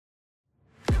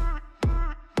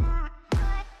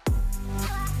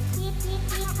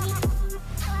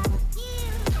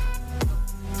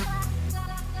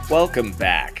Welcome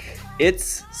back.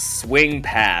 It's Swing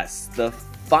Pass, the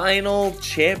final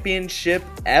championship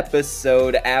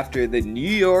episode after the New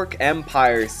York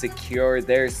Empire secured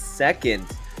their second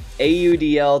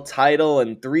AUDL title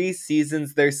in 3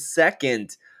 seasons, their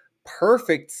second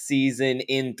perfect season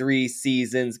in 3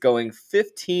 seasons, going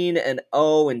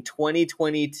 15-0 in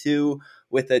 2022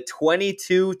 with a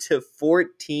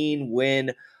 22-14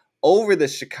 win over the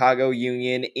Chicago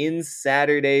Union in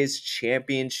Saturday's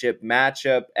championship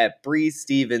matchup at Breese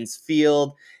Stevens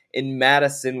Field in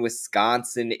Madison,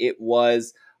 Wisconsin. It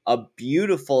was a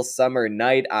beautiful summer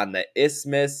night on the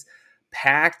Isthmus,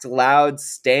 packed loud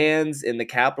stands in the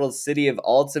capital city of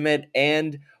Ultimate,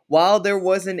 and while there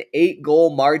was an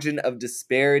 8-goal margin of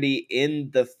disparity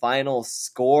in the final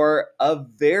score, a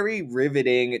very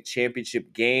riveting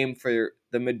championship game for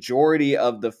the majority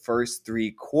of the first 3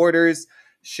 quarters.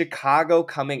 Chicago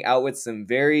coming out with some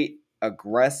very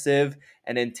aggressive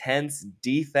and intense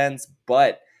defense,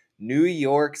 but New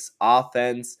York's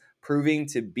offense proving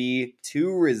to be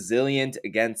too resilient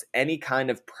against any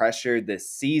kind of pressure this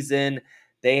season.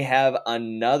 They have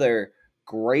another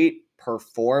great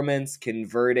performance,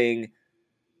 converting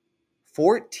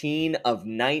 14 of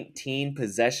 19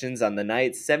 possessions on the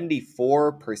night,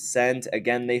 74%.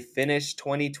 Again, they finished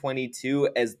 2022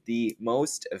 as the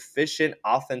most efficient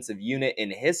offensive unit in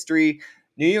history.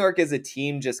 New York as a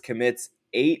team just commits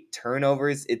 8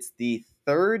 turnovers. It's the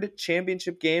third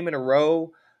championship game in a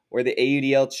row where the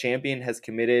AUDL champion has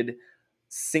committed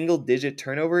single-digit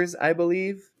turnovers, I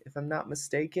believe, if I'm not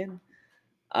mistaken.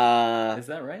 Is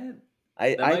that right?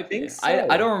 That I might be. think I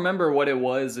so. don't remember what it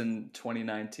was in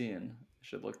 2019. I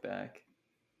should look back.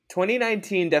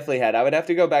 2019 definitely had. I would have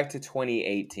to go back to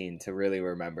 2018 to really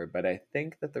remember, but I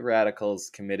think that the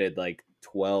Radicals committed like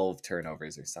 12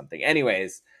 turnovers or something.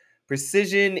 Anyways,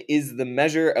 precision is the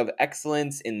measure of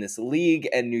excellence in this league,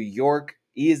 and New York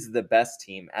is the best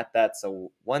team at that.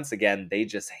 So once again, they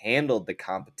just handled the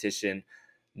competition,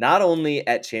 not only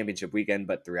at championship weekend,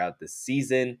 but throughout the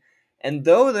season. And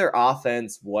though their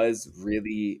offense was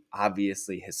really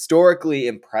obviously historically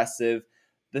impressive,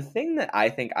 the thing that I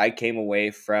think I came away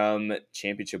from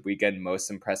championship weekend most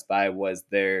impressed by was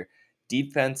their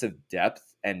defensive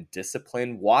depth and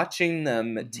discipline. Watching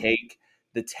them Mm-hmm. take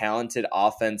the talented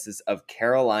offenses of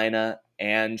Carolina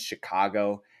and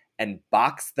Chicago and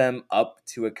box them up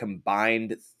to a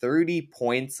combined 30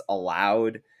 points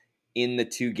allowed in the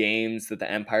 2 games that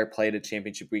the Empire played at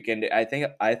championship weekend.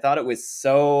 I thought it was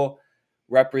so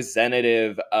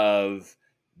representative of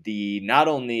the not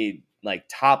only like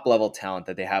top level talent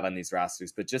that they have on these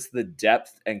rosters, but just the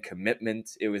depth and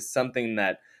commitment. It was something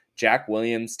that Jack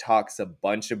Williams talks a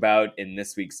bunch about in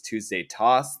this week's Tuesday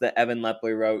Toss that Evan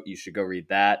Lepler wrote. You should go read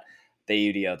that,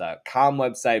 the AUDL.com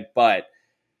website. But,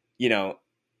 you know,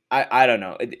 I don't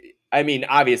know. I mean,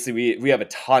 obviously, we have a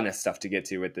ton of stuff to get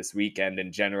to with this weekend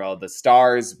in general. The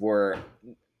Stars were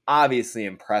obviously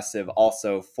impressive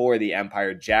also for the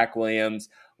Empire. Jack Williams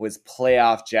was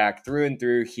playoff Jack through and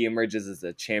through. He emerges as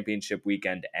a championship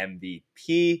weekend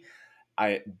MVP.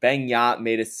 Ben Yacht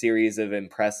made a series of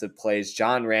impressive plays.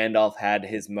 John Randolph had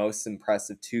his most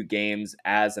impressive 2 games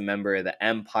as a member of the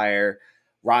Empire.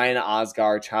 Ryan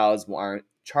Osgar, Charles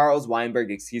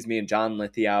Weinberg, and John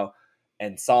Lithiow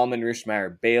and Solomon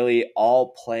Rushmeyer Bailey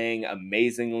all playing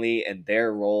amazingly in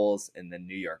their roles in the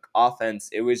New York offense.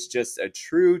 It was just a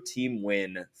true team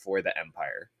win for the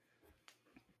Empire.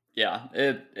 Yeah,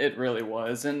 it really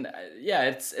was, and yeah,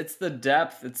 it's the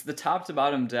depth, it's the top to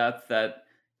bottom depth that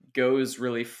goes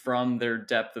really from their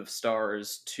depth of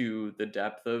stars to the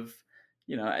depth of,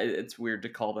 it's weird to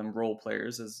call them role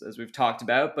players as we've talked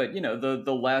about, but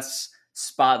the less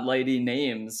spotlighty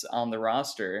names on the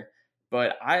roster.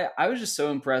 But I was just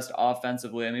so impressed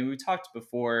offensively. I mean, we talked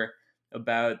before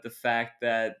about the fact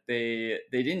that they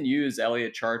didn't use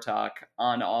Elliot Chartok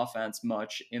on offense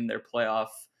much in their playoff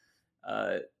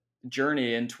uh,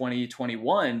 journey in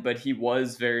 2021, but he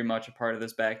was very much a part of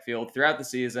this backfield throughout the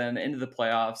season, into the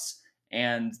playoffs.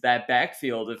 And that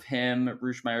backfield of him,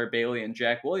 Rushmeyer Bailey, and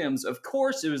Jack Williams, of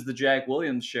course, it was the Jack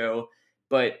Williams show,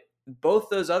 but both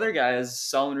those other guys,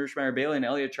 Solomon Rushmeyer Bailey and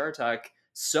Elliot Chartok,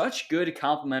 such good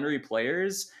complementary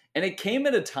players. And it came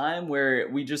at a time where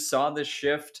we just saw this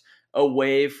shift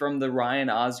away from the Ryan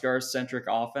Osgar centric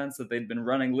offense that they'd been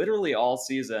running literally all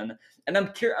season. And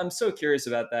I'm so curious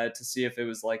about that, to see if it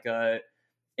was like an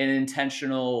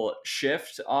intentional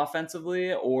shift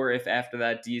offensively, or if after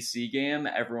that DC game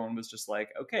everyone was just like,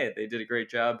 okay, they did a great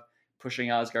job pushing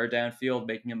Osgar downfield,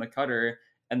 making him a cutter,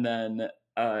 and then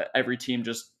every team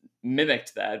just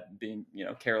mimicked that. Being,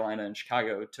 Carolina and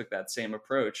Chicago took that same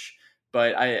approach.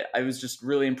 But I was just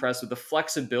really impressed with the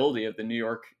flexibility of the New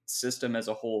York system as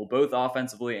a whole, both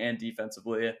offensively and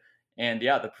defensively. And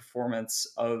yeah, the performance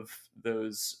of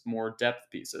those more depth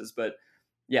pieces. But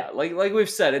yeah, like we've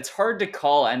said, it's hard to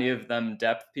call any of them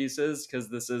depth pieces because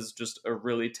this is just a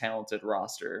really talented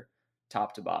roster,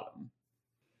 top to bottom.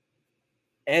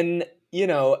 And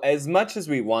as much as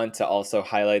we want to also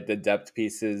highlight the depth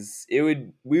pieces,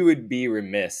 we would be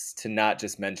remiss to not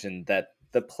just mention that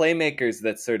the playmakers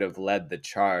that sort of led the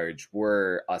charge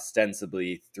were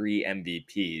ostensibly three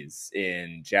MVPs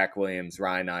in Jack Williams,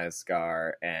 Ryan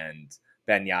Ioscar, and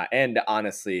Ben Yah, and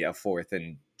honestly a fourth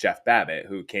in Jeff Babbitt,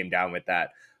 who came down with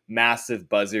that massive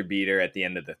buzzer beater at the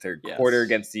end of the third quarter Yes.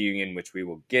 against the Union, which we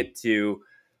will get to.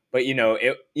 But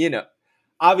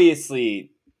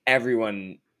obviously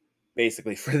everyone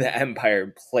basically for the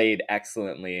Empire played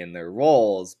excellently in their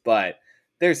roles, but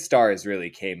their stars really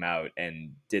came out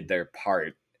and did their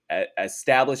part,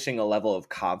 establishing a level of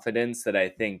confidence that I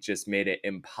think just made it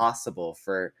impossible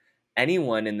for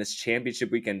anyone in this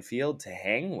championship weekend field to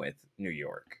hang with New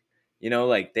York.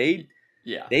 Like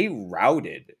Yeah. they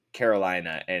routed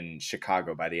Carolina and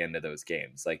Chicago by the end of those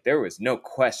games. Like there was no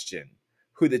question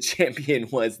who the champion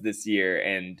was this year,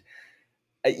 and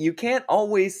you can't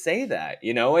always say that.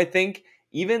 I think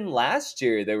even last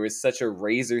year there was such a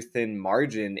razor thin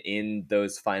margin in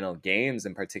those final games,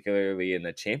 and particularly in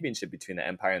the championship between the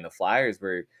Empire and the Flyers,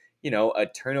 where a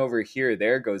turnover here or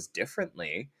there goes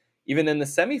differently. Even in the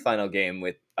semifinal game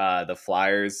with the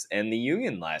Flyers and the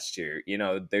Union last year,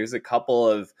 there's a couple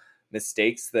of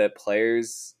mistakes that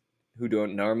players who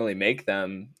don't normally make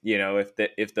them,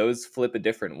 if those flip a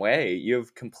different way, you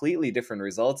have completely different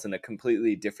results and a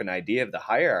completely different idea of the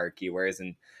hierarchy. Whereas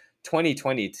in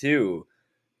 2022,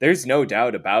 there's no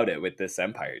doubt about it with this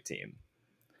Empire team.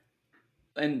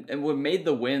 And what made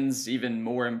the wins even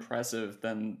more impressive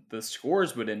than the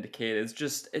scores would indicate is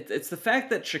just it's the fact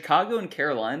that Chicago and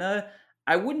Carolina,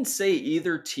 I wouldn't say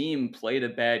either team played a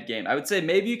bad game. I would say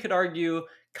maybe you could argue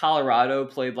Colorado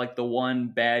played like the one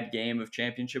bad game of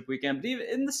championship weekend, but even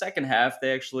in the second half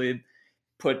they actually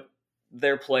put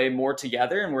their play more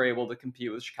together and were able to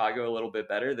compete with Chicago a little bit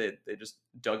better. They just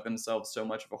dug themselves so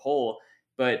much of a hole.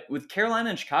 But with Carolina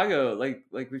and Chicago, like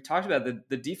we've talked about,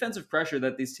 the defensive pressure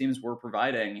that these teams were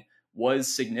providing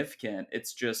was significant.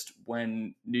 It's just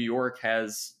when New York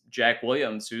has Jack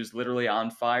Williams, who's literally on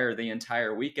fire the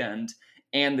entire weekend,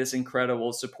 and this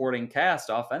incredible supporting cast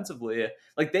offensively,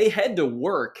 like they had to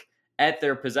work at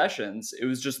their possessions. It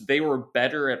was just they were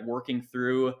better at working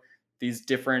through these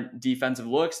different defensive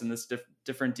looks and this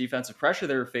different defensive pressure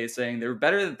they were facing. They were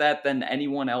better at that than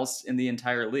anyone else in the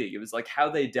entire league. It was like how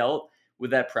they dealt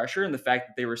with that pressure and the fact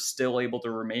that they were still able to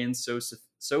remain so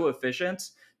efficient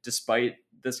despite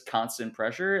this constant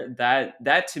pressure.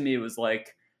 That to me was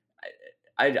like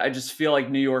I just feel like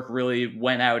New York really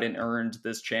went out and earned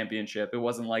this championship. It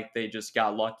wasn't like they just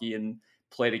got lucky and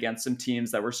played against some teams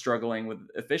that were struggling with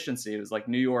efficiency. It was like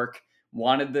New York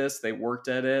wanted this, they worked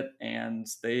at it, and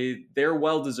they're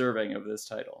well deserving of this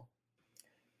title.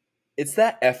 It's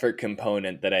that effort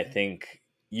component that I think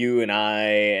you and I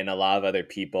and a lot of other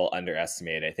people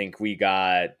underestimate. I think we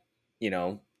got, you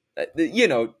know, uh, you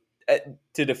know, uh,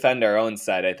 to defend our own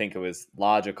side, I think it was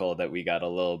logical that we got a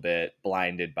little bit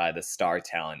blinded by the star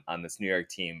talent on this New York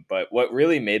team. But what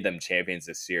really made them champions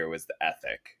this year was the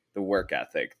ethic, the work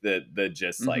ethic, the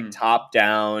just like Mm-hmm. top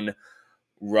down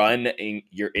run in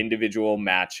your individual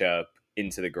matchup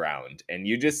into the ground. And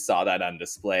you just saw that on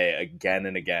display again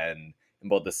and again in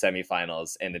both the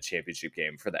semifinals and the championship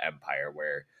game for the Empire,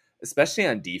 where, especially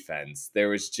on defense, there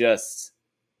was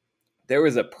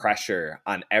a pressure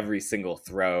on every single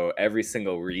throw, every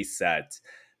single reset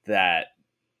that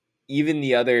even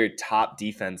the other top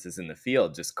defenses in the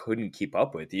field just couldn't keep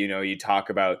up with. You talk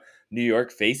about New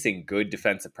York facing good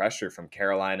defensive pressure from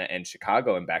Carolina and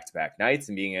Chicago in back-to-back nights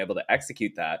and being able to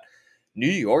execute that. New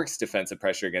York's defensive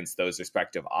pressure against those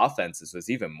respective offenses was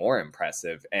even more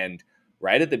impressive. And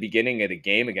right at the beginning of the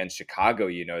game against Chicago,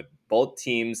 both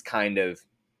teams kind of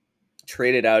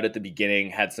traded out at the beginning,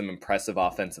 had some impressive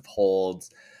offensive holds,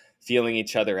 feeling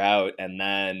each other out, and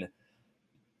then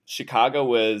Chicago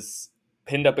was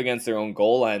pinned up against their own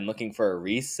goal line looking for a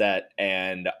reset,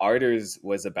 and Arders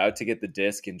was about to get the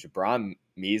disc, and Jabron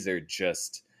Meeser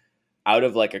just out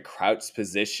of like a crouched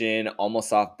position,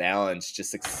 almost off balance,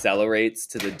 just accelerates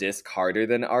to the disc harder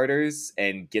than Arders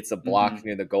and gets a block Mm-hmm.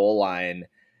 near the goal line.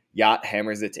 Yacht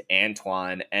hammers it to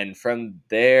Antoine, and from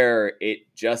there it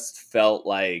just felt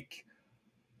like,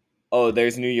 oh,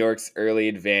 there's New York's early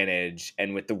advantage,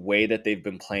 and with the way that they've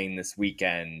been playing this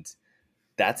weekend,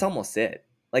 that's almost it.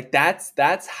 Like that's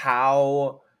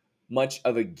how much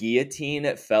of a guillotine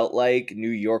it felt like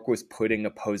New York was putting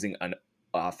opposing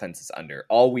offenses under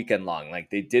all weekend long. Like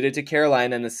they did it to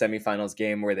Carolina in the semifinals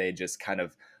game where they just kind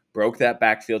of broke that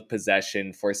backfield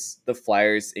possession, forced the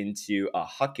Flyers into a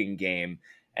hucking game,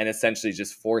 and essentially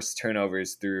just forced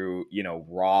turnovers through,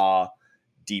 raw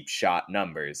deep shot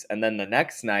numbers. And then the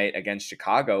next night against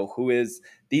Chicago, who is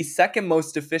the second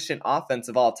most efficient offense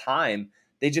of all time,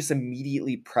 they just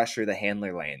immediately pressure the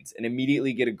handler lanes and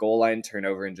immediately get a goal line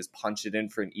turnover and just punch it in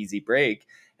for an easy break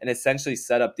and essentially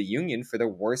set up the Union for the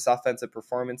worst offensive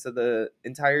performance of the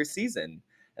entire season.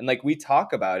 And like we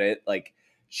talk about it, like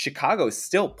Chicago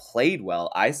still played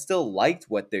well. I still liked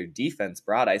what their defense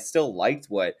brought. I still liked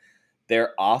what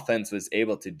their offense was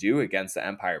able to do against the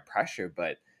Empire pressure,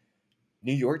 but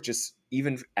New York just,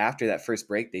 even after that first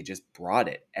break, they just brought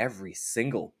it every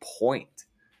single point.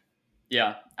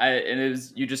 Yeah, and it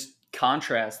was, you just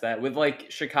contrast that with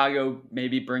like Chicago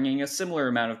maybe bringing a similar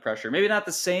amount of pressure, maybe not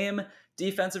the same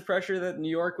defensive pressure that New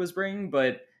York was bringing,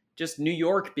 but just New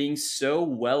York being so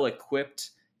well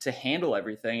equipped to handle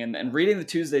everything. And reading the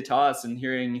Tuesday Toss and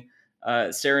hearing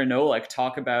Sarah Nolek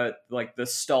talk about like the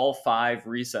stall 5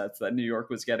 resets that New York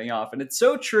was getting off, and it's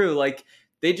so true. Like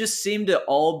they just seem to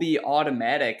all be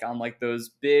automatic on like those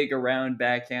big around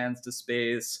backhands to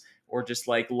space or just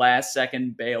like last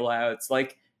second bailouts.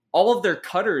 Like all of their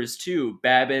cutters too,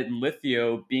 Babbitt and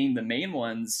Lithio being the main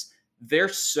ones, they're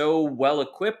so well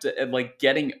equipped at like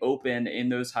getting open in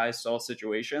those high stall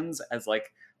situations as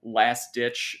like last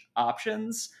ditch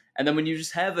options. And then when you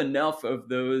just have enough of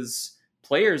those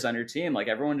players on your team, like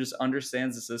everyone just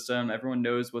understands the system, everyone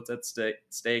knows what's at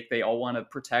stake. They all want to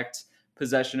protect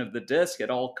possession of the disc at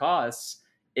all costs.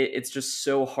 It's just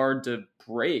so hard to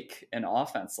break an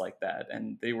offense like that.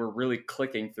 And they were really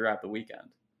clicking throughout the weekend.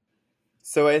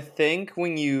 So I think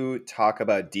when you talk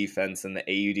about defense in the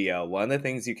AUDL, one of the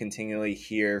things you continually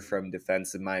hear from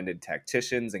defensive-minded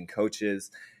tacticians and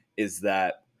coaches is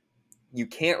that you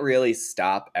can't really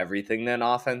stop everything that an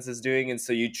offense is doing, and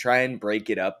so you try and break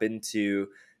it up into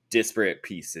disparate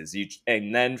pieces.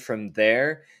 And then from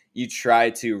there, you try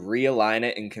to realign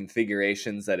it in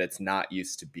configurations that it's not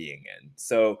used to being in.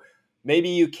 So maybe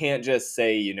you can't just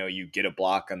say, you get a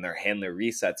block on their handler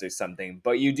resets or something,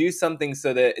 but you do something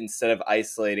so that instead of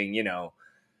isolating,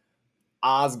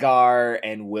 Osgar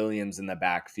and Williams in the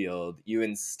backfield, you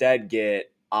instead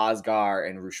get Osgar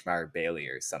and Rushmire Bailey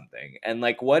or something. And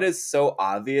like what is so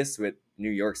obvious with New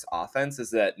York's offense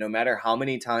is that no matter how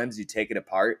many times you take it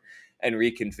apart and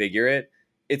reconfigure it,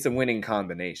 it's a winning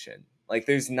combination. Like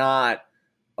there's not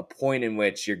a point in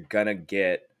which you're gonna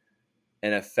get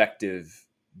an effective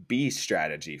B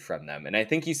strategy from them. And I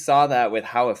think you saw that with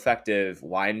how effective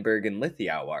Weinberg and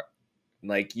Lithia are.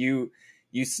 Like you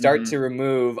start to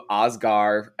remove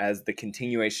Osgar as the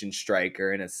continuation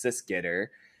striker and assist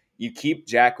getter. You keep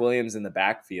Jack Williams in the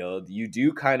backfield. You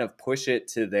do kind of push it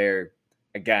to their,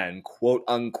 again, quote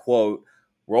unquote,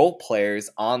 role players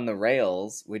on the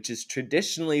rails, which is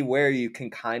traditionally where you can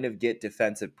kind of get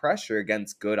defensive pressure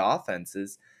against good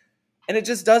offenses. And it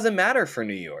just doesn't matter for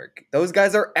New York. Those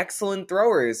guys are excellent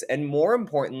throwers. And more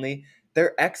importantly,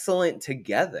 they're excellent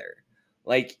together.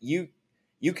 Like you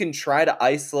can try to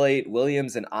isolate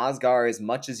Williams and Osgar as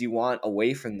much as you want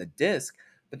away from the disc,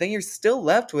 but then you're still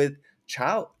left with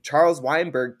Charles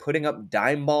Weinberg putting up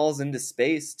dime balls into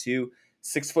space to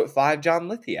 6'5" John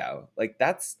Lithia. Like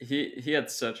that's he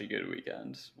had such a good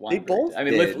weekend. They Weinberg. both I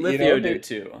mean, did. Lithio did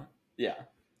too. Yeah.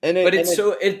 And But it's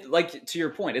so it like to your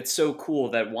point, it's so cool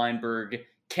that Weinberg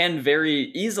can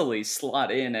very easily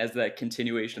slot in as that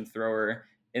continuation thrower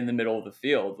in the middle of the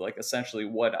field, like essentially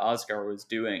what Oscar was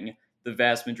doing the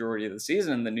vast majority of the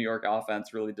season. The New York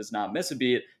offense really does not miss a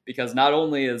beat because not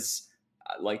only is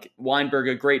like Weinberg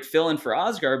a great fill-in for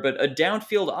Oscar, but a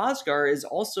downfield Oscar is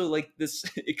also like this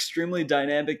extremely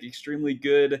dynamic, extremely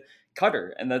good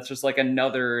cutter, and that's just like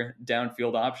another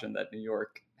downfield option that New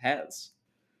York has.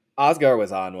 Osgar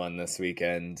was on one this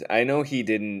weekend. I know he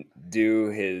didn't do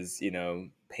his,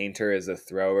 painter as a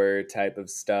thrower type of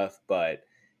stuff, but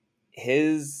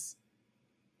his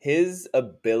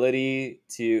ability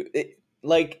to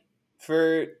like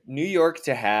for New York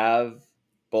to have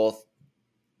both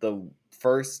the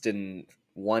first and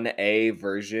 1A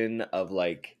version of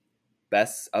like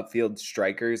best upfield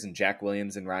strikers and Jack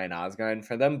Williams and Ryan Osgar, and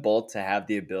for them both to have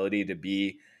the ability to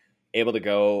be able to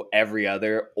go every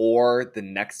other or the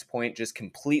next point just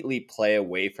completely play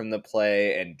away from the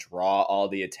play and draw all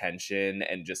the attention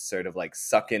and just sort of like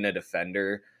suck in a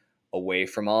defender away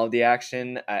from all of the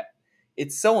action.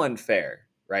 It's so unfair,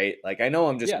 right? Like I know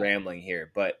I'm just rambling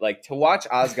here, but like to watch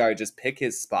Osgar just pick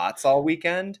his spots all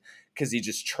weekend because he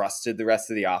just trusted the rest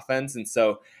of the offense. And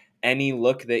so any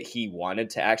look that he wanted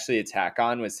to actually attack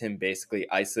on was him basically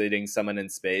isolating someone in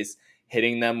space,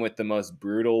 hitting them with the most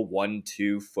brutal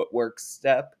 1-2 footwork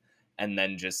step, and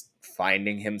then just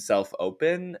finding himself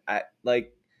open.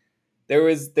 There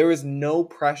was no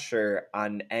pressure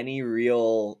on any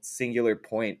real singular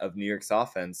point of New York's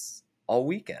offense all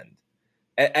weekend.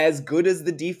 As good as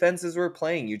the defenses were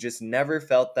playing, you just never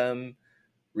felt them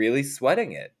really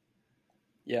sweating it.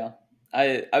 Yeah.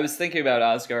 I was thinking about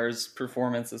Oscar's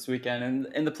performance this weekend and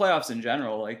in the playoffs in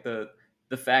general, like the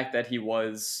fact that he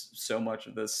was so much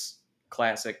of this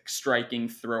classic striking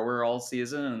thrower all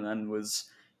season and then was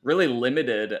really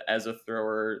limited as a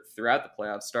thrower throughout the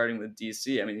playoffs, starting with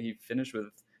DC. I mean, he finished with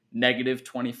negative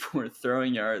 24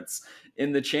 throwing yards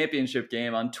in the championship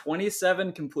game on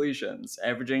 27 completions,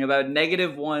 averaging about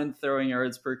 -1 throwing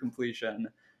yards per completion.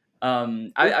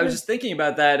 I was just thinking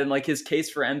about that and like his case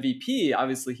for MVP.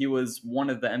 Obviously, he was one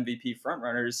of the MVP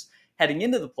frontrunners heading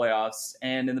into the playoffs.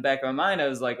 And in the back of my mind, I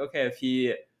was like, okay, if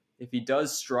he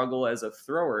does struggle as a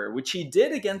thrower, which he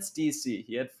did against DC,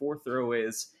 he had 4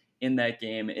 throwaways in that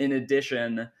game, in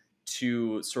addition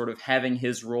to sort of having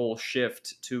his role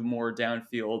shift to more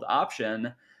downfield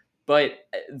option. But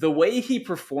the way he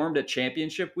performed at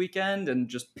championship weekend and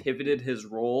just pivoted his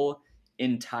role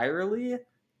entirely,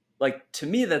 like to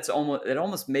me that's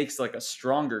almost makes like a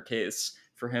stronger case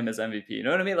for him as MVP. You know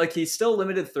what I mean? Like he still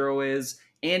limited throwaways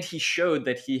and he showed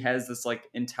that he has this like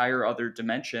entire other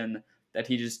dimension that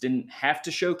he just didn't have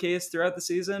to showcase throughout the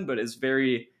season, but is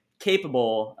very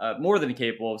capable, more than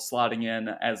capable of slotting in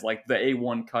as like the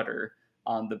A1 cutter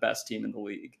on the best team in the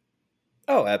league.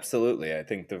 Oh, absolutely. I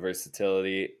think the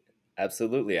versatility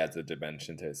absolutely adds a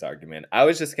dimension to his argument. I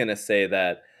was just going to say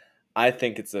that I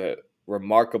think it's a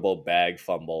remarkable bag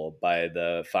fumble by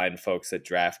the fine folks at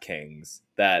DraftKings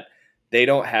that they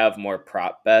don't have more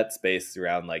prop bets based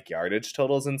around like yardage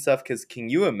totals and stuff. Because can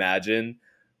you imagine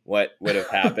what would have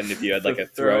happened if you had like a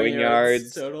throwing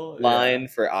yards total line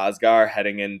for Oscar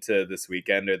heading into this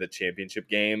weekend or the championship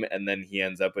game, and then he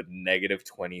ends up with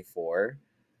 -24?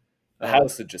 The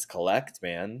house would just collect,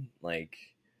 man. Like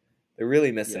they're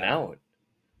really missing out.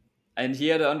 And he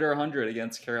had under 100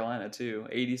 against Carolina too,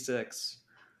 86.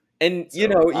 And So, you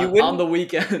wouldn't on the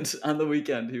weekend. On the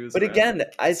weekend, he was. But again,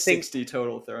 I think 60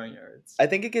 total throwing yards. I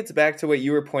think it gets back to what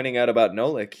you were pointing out about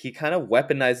Nolik. He kind of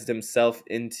weaponized himself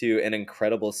into an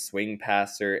incredible swing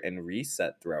passer and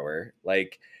reset thrower.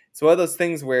 Like it's one of those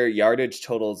things where yardage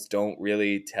totals don't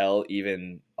really tell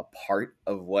even a part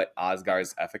of what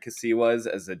Oscar's efficacy was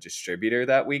as a distributor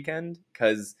that weekend,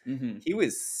 because he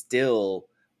was still.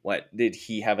 What did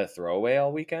he have a throwaway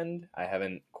all weekend? I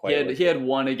haven't quite. He had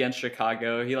one against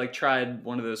Chicago. He like tried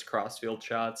one of those crossfield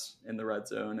shots in the red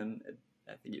zone, and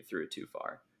I think he threw it too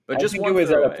far. But I just think one it was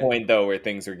throwaway. At a point though where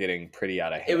things were getting pretty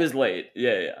out of hand. It was late.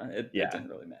 It didn't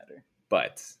really matter.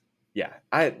 But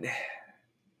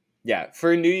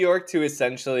for New York to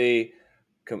essentially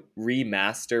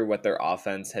remaster what their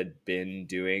offense had been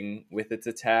doing with its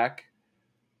attack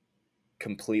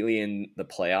completely in the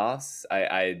playoffs,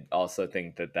 I also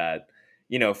think that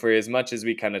for as much as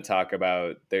we kind of talk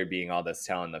about there being all this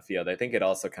talent in the field, I think it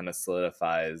also kind of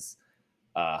solidifies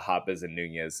Hoppes and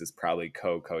Nunez as probably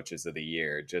co-coaches of the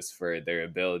year, just for their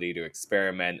ability to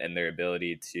experiment and their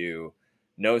ability to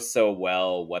know so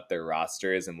well what their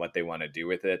roster is and what they want to do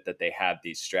with it, that they have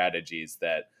these strategies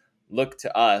that look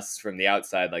to us from the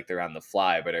outside like they're on the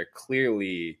fly, but are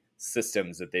clearly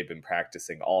systems that they've been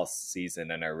practicing all season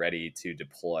and are ready to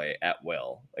deploy at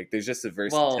will. Like there's just a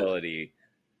versatility.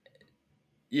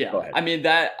 I mean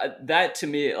that to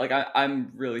me, like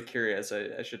I'm really curious.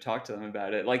 I should talk to them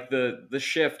about it. Like the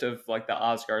shift of like the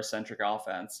Oscar centric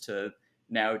offense to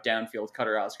now downfield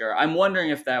cutter Oscar. I'm wondering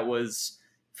if that was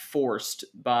forced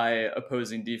by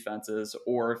opposing defenses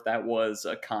or if that was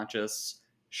a conscious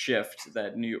shift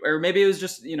that or maybe it was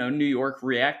just New York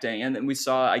reacting. And then we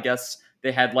saw, I guess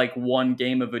they had like one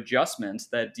game of adjustment,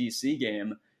 that DC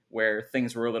game, where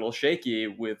things were a little shaky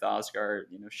with Oscar,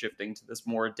 shifting to this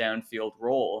more downfield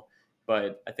role.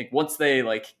 But I think once they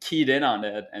like keyed in on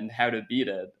it and how to beat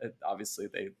it, obviously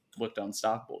they looked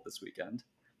unstoppable this weekend.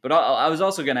 But I was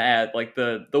also going to add, like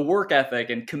the work ethic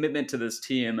and commitment to this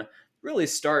team really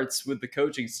starts with the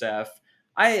coaching staff.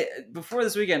 I, before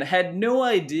this weekend, had no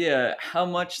idea how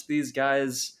much these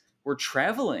guys were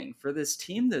traveling for this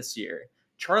team this year.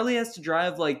 Charlie has to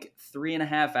drive like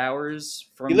 3.5 hours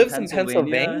from He lives Pennsylvania.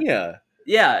 in Pennsylvania.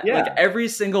 Yeah, like every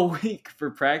single week for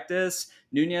practice.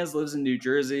 Nunez lives in New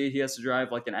Jersey. He has to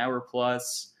drive like an hour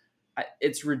plus.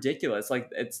 It's ridiculous. Like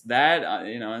it's that,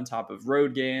 on top of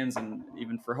road games and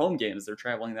even for home games, they're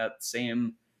traveling that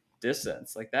same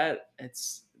distance. Like that,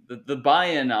 it's the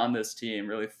buy-in on this team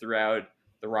really throughout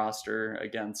the roster,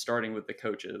 again, starting with the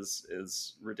coaches,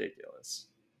 is ridiculous.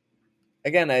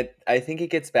 Again, I think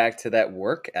it gets back to that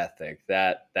work ethic,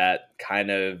 that kind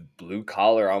of blue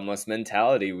collar almost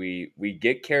mentality. We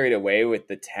get carried away with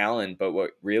the talent, but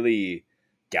what really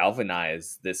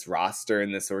galvanized this roster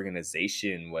and this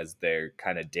organization was their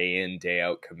kind of day in day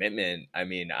out commitment. I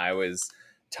mean, I was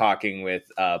talking with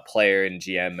player and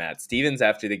GM Matt Stevens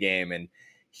after the game, and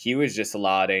he was just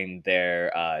lauding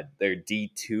their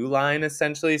D2 line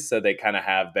essentially. So they kind of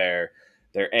have their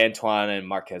Antoine and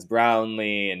Marquez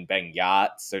Brownlee and Ben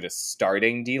Yacht sort of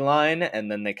starting D line, and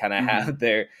then they kind of have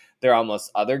their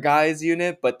almost other guys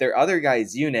unit, but their other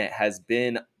guys unit has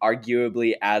been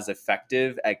arguably as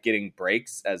effective at getting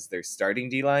breaks as their starting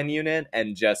D line unit,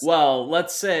 and just Well,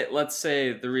 let's say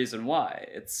the reason why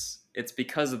it's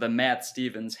because of the Matt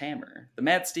Stevens hammer. The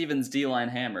Matt Stevens D line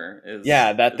hammer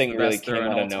yeah, that is the thing really best throw came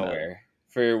in out of Ultimate. nowhere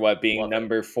for what being Love it.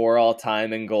 number 4 all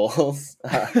time in goals.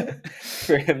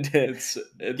 For him to It's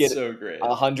get so great. I'm a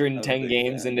 110 big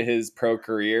games fan. into his pro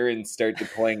career and start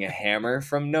deploying a hammer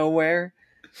from nowhere.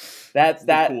 It's the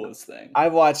That coolest thing.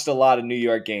 I've watched a lot of New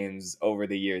York games over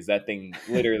the years. That thing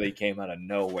literally came out of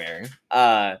nowhere.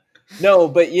 No,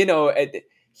 but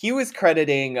he was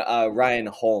crediting Ryan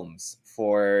Holmes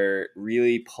for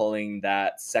really pulling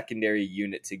that secondary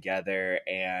unit together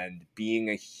and being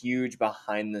a huge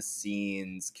behind the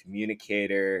scenes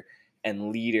communicator and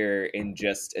leader in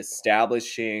just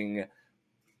establishing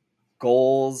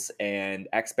goals and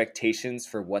expectations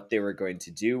for what they were going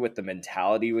to do, what the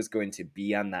mentality was going to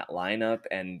be on that lineup,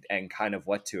 and kind of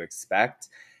what to expect.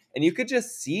 And you could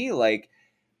just see, like,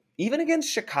 even against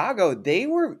Chicago, they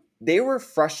were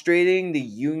frustrating the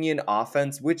Union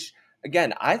offense, which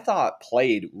again I thought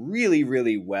played really,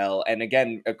 really well, and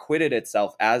again acquitted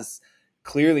itself as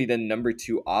clearly the number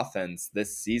 2 offense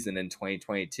this season in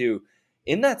 2022.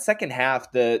 In that second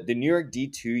half, the New York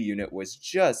D2 unit was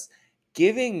just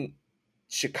giving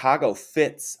Chicago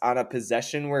fits on a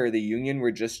possession where the Union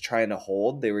were just trying to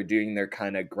hold. They were doing their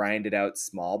kind of grinded out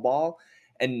small ball.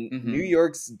 And New Hmm.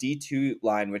 York's D2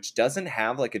 line, which doesn't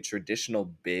have like a traditional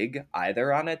big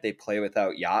either on it, they play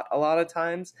without Yacht a lot of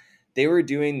times. They were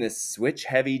doing this switch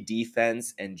heavy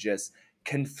defense and just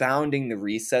confounding the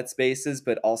reset spaces,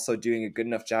 but also doing a good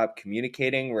enough job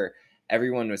communicating where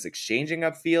everyone was exchanging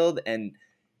upfield. And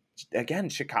again,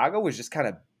 Chicago was just kind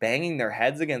of banging their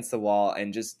heads against the wall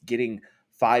and just getting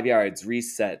 5 yards,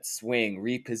 reset, swing,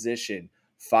 reposition,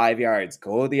 5 yards,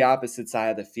 go the opposite side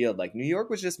of the field. Like New York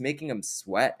was just making them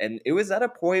sweat. And it was at a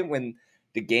point when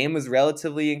the game was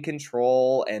relatively in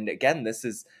control. And again, this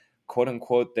is quote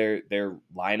unquote their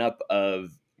lineup of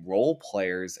role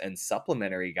players and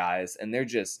supplementary guys, and they're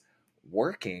just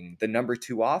working the number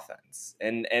 2 offense.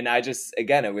 And I just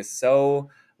again it was so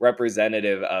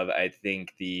representative of, I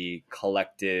think, the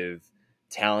collective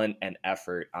talent and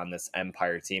effort on this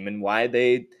Empire team and why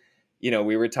they,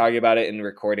 we were talking about it in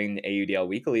recording AUDL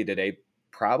Weekly today,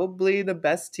 probably the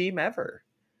best team ever.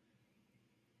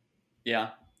 Yeah.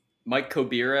 Mike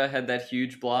Kobira had that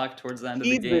huge block towards the end of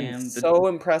the He's been game. so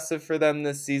impressive for them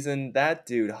this season. That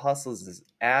dude hustles his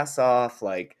ass off.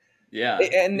 Like, Yeah, he's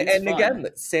and fun. again,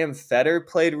 Sam Feder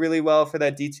played really well for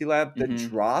that D2 lap. The Hmm.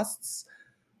 Drosts,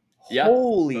 Yeah,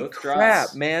 holy both crap,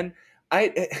 drops. man!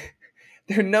 I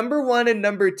they're number 1 and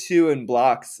number 2 in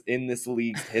blocks in this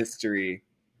league's history,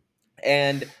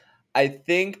 and I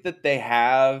think that they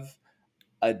have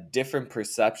a different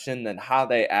perception than how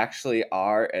they actually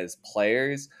are as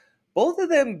players. Both of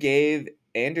them gave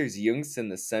Anders Jungsson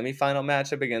the semifinal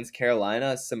matchup against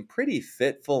Carolina some pretty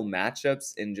fitful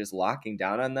matchups in just locking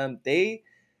down on them. They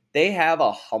have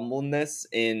a humbleness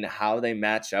in how they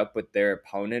match up with their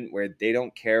opponent where they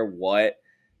don't care what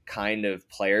kind of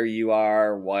player you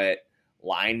are, what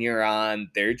line you're on.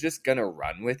 They're just going to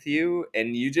run with you,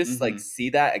 and you just like Hmm. see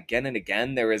that again and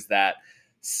again. There was that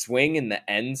swing in the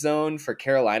end zone for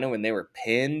Carolina when they were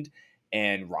pinned,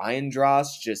 and Ryan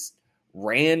Dross just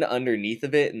ran underneath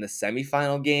of it in the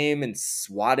semifinal game and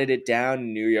swatted it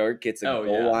down. New York gets a Oh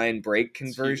goal yeah, line break it's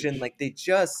conversion. huge. Like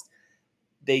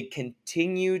they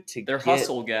continue to They're get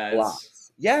hustle guys.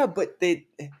 blocks. Yeah, but they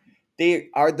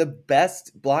are the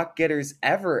best block getters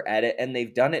ever at it, and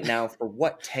they've done it now for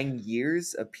what, 10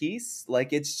 years a piece.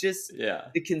 Like, it's just Yeah.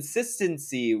 the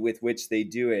consistency with which they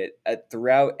do it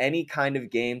throughout any kind of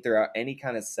game, throughout any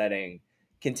kind of setting,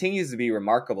 continues to be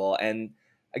remarkable. And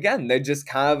again, they're just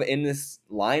kind of in this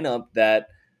lineup that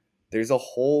there's a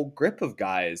whole grip of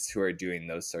guys who are doing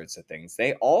those sorts of things.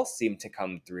 They all seem to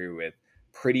come through with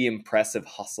pretty impressive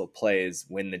hustle plays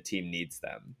when the team needs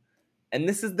them. And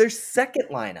this is their second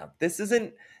lineup.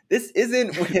 This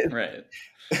isn't with Right.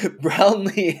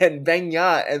 Brownlee and Ben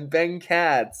Yot and Ben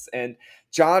Katz and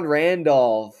John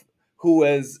Randolph, who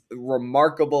was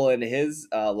remarkable in his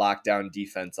lockdown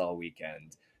defense all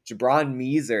weekend. Jabron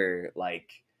Meeser,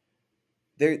 like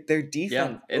their Yeah,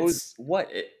 defense goes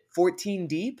what, it, 14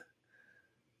 deep?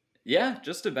 yeah,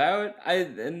 just about.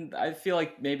 I feel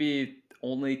like maybe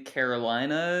only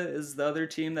Carolina is the other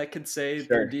team that could say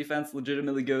their Sure, defense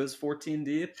legitimately goes 14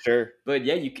 deep. sure. But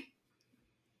yeah,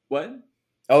 what?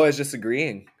 Oh, I was just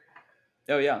agreeing.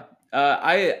 Oh yeah.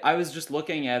 I was just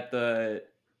looking at the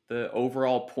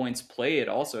overall points played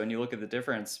also, and you look at the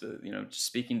difference. Just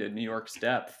speaking to New York's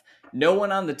depth, no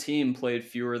one on the team played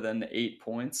fewer than 8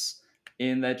 points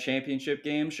in that championship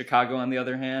game. Chicago, on the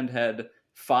other hand, had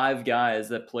 5 guys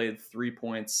that played 3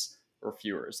 points or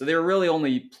fewer. So they were really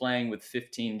only playing with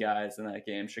 15 guys in that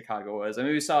game. Chicago was. I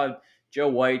mean, we saw Joe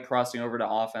White crossing over to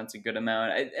offense a good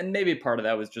amount, and maybe part of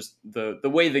that was just the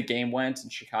way the game went,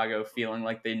 and Chicago feeling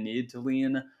like they need to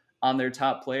lean on their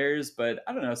top players. But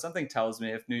I don't know, something tells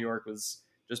me if New York was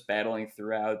just battling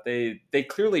throughout, they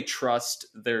clearly trust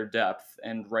their depth,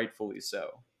 and rightfully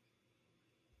so.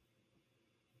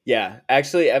 Yeah,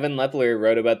 actually, Evan Lepler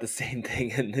wrote about the same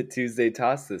thing in the Tuesday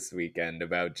Toss this weekend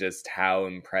about just how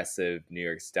impressive New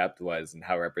York's depth was and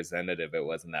how representative it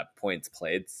was in that points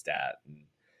played stat. And,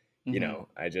 Mm-hmm.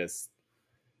 I just,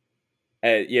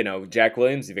 Jack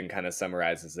Williams even kind of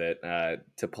summarizes it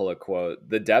to pull a quote.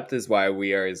 The depth is why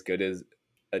we are as good as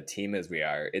a team as we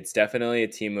are. It's definitely a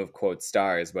team of, quote,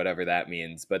 stars, whatever that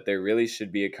means, but there really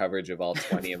should be a coverage of all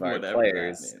 20 of our Whatever that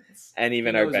players means. and Who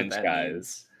even our knows what bench that guys.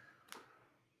 means?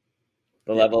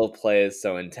 The Yeah. level of play is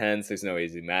so intense. There's no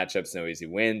easy matchups, no easy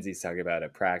wins. He's talking about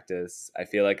at practice. I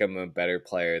feel like I'm a better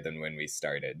player than when we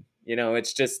started.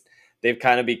 It's just they've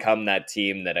kind of become that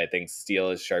team that I think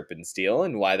steel is sharpened steel,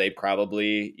 and why they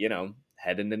probably,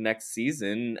 head into next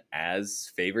season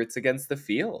as favorites against the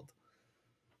field.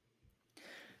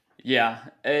 Yeah,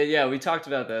 yeah, we talked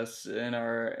about this in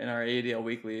our ADL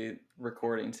Weekly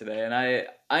recording today, and I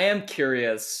am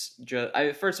curious.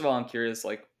 First of all, I'm curious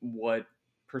like what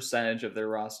percentage of their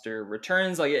roster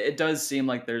returns. Like it does seem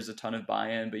like there's a ton of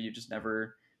buy-in, but you just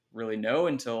never really know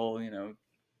until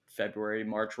February,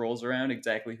 March rolls around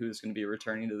exactly who's going to be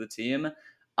returning to the team.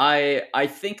 I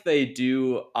think they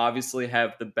do obviously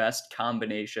have the best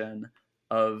combination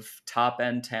of top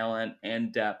end talent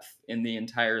and depth in the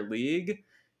entire league,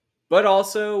 but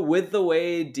also, with the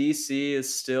way DC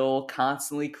is still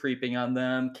constantly creeping on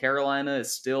them, Carolina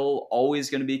is still always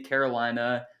going to be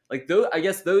Carolina. Like, I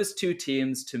guess those two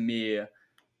teams to me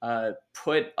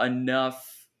put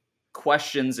enough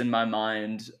questions in my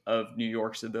mind of New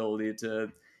York's ability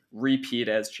to repeat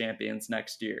as champions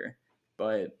next year.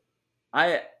 But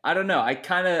I don't know.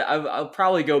 I'll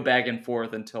probably go back and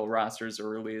forth until rosters are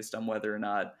released on whether or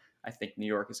not I think New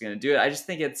York is going to do it. I just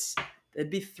think it'd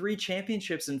be 3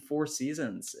 championships in 4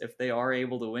 seasons if they are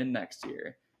able to win next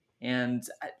year, and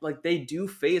like they do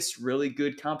face really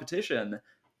good competition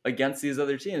against these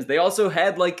other teams. They also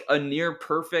had like a near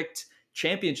perfect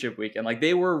championship weekend. Like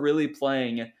they were really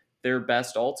playing their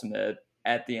best ultimate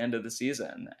at the end of the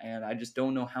season, and I just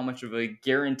don't know how much of a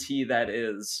guarantee that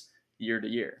is year to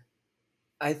year.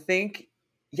 I think,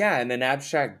 yeah, in an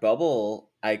abstract bubble,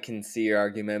 I can see your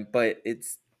argument, but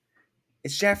it's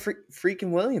Jeff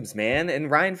freaking Williams, man, and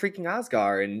Ryan freaking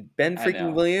Osgar, and Ben I freaking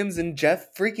know. Williams, and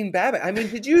Jeff freaking Babbitt. I mean,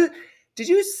 did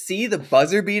you see the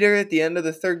buzzer beater at the end of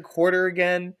the third quarter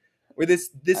again, where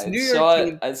this I New York saw it.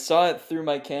 team, I saw it through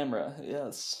my camera.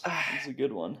 Yes, it was a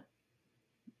good one.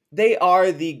 they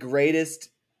are the greatest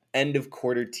end of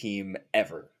quarter team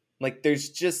ever. Like, there's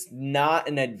just not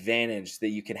an advantage that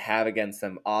you can have against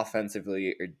them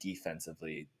offensively or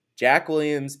defensively. Jack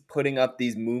Williams putting up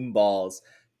these moon balls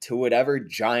to whatever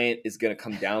giant is going to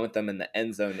come down with them in the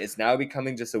end zone is now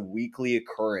becoming just a weekly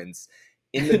occurrence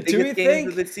in the do we biggest games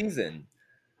of think? the season.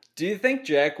 Do you think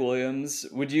Jack Williams?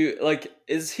 Would you like?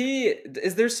 Is he?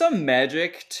 Is there some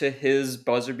magic to his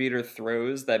buzzer beater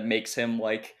throws that makes him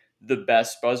like the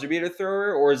best buzzer beater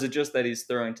thrower, or is it just that he's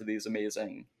throwing to these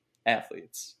amazing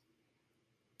athletes?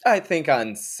 I think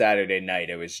on Saturday night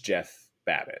it was Jeff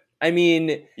Babbitt. I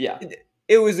mean, Yeah,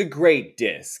 it was a great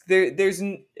disc. he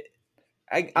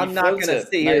I'm not floats going to it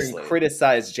sit here and nicely.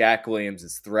 criticize Jack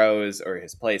Williams' throws or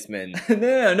his placement. I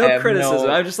No have criticism.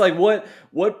 no. I'm just like,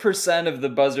 what percent of the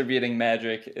buzzer beating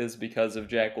magic is because of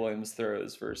Jack Williams'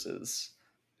 throws versus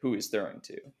who he's throwing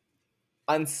to?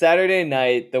 On Saturday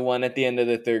night, the one at the end of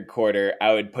the third quarter,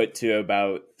 I would put to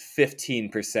about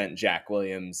 15% Jack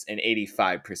Williams and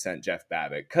 85% Jeff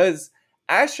Babbitt. Because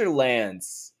Asher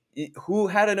Lance, who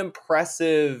had an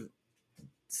impressive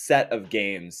set of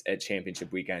games at championship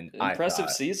weekend, I Impressive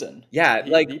thought. season. Yeah,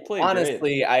 like, He played great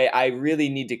honestly, I really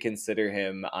need to consider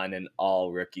him on an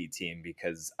all-rookie team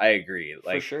because I agree, for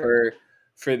like, sure.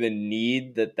 for the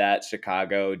need that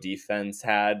Chicago defense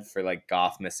had for, like,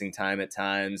 Goff missing time at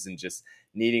times and just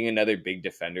needing another big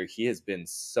defender, he has been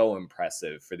so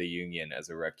impressive for the Union as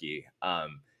a rookie.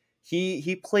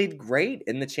 He played great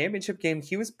in the championship game.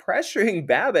 He was pressuring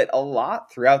Babbitt a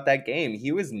lot throughout that game.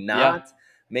 He was Yeah, not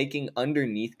making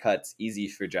underneath cuts easy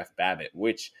for Jeff Babbitt,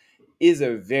 which is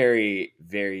a very,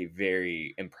 very,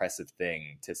 very impressive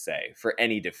thing to say for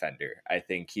any defender. I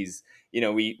think he's,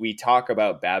 we talk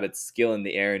about Babbitt's skill in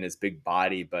the air and his big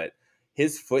body, but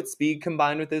his foot speed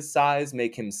combined with his size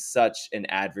make him such an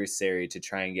adversary to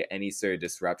try and get any sort of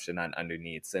disruption on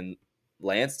underneaths. And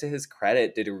Lance, to his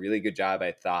credit, did a really good job,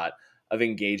 I thought, of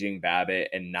engaging Babbitt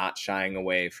and not shying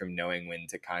away from knowing when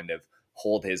to kind of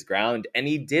hold his ground. And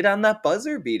he did on that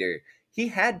buzzer beater. He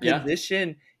had yeah.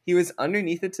 position. He was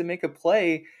underneath it to make a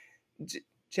play.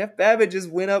 Jeff Babbitt just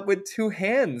went up with two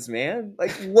hands, man.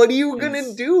 Like, what are you gonna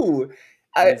He's do?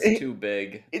 he's too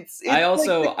big. It's like I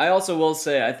also will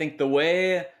say I think the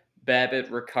way Babbitt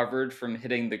recovered from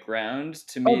hitting the ground,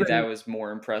 to me that the was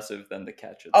more impressive than the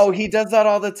catch oh, he itself. does that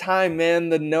all the time, man.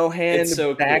 The no It's hand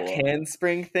so back cool.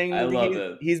 handspring thing I that love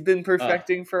it. he's been Uh,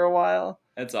 perfecting for a while.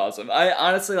 It's awesome. I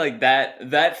honestly like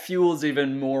that fuels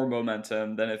even more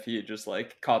momentum than if he had just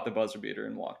like caught the buzzer beater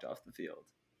and walked off the field.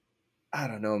 I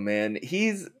don't know, man.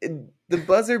 He's the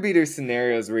buzzer beater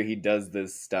scenarios where he does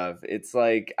this stuff. It's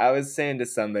like I was saying to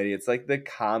somebody, it's like the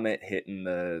comet hitting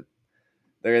the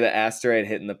asteroid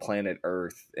hitting the planet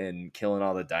Earth and killing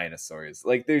all the dinosaurs.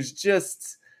 Like there's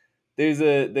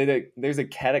a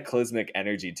cataclysmic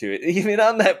energy to it. Even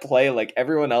on that play, like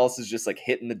everyone else is just like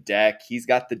hitting the deck. He's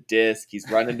got the disc. He's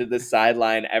running to the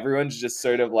sideline. Everyone's just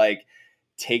sort of like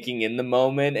taking in the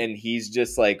moment, and he's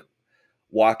just like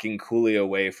walking coolly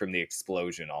away from the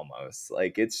explosion almost.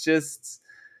 Like it's just,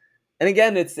 and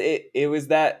again, it was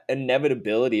that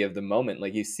inevitability of the moment.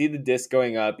 Like you see the disc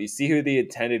going up, you see who the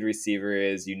intended receiver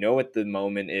is, you know what the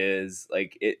moment is.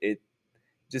 Like it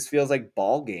just feels like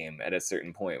ball game at a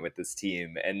certain point with this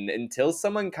team. And until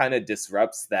someone kind of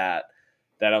disrupts that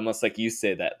almost like you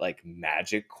say, that like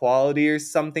magic quality or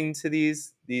something to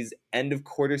these end of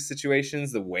quarter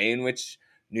situations, the way in which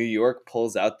New York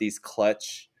pulls out these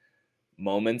clutch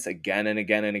moments again and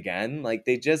again and again, like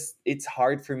it's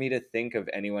hard for me to think of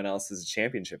anyone else as a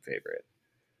championship favorite.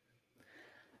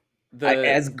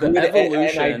 As The good, and I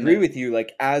agree evolution, with you,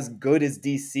 like as good as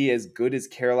DC, as good as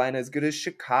Carolina, as good as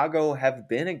Chicago have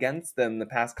been against them the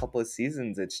past couple of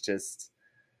seasons, it's just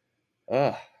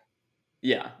ugh.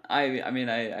 yeah. I mean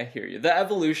I hear you. The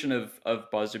evolution of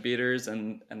buzzer beaters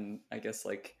and I guess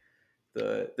like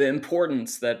the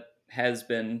importance that has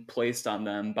been placed on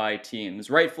them by teams,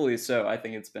 rightfully so. I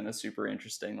think it's been a super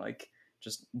interesting like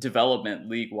just development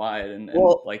league wide and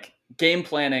Well, like game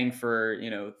planning for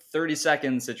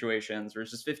 30-second situations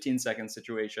versus 15-second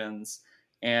situations.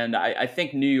 And I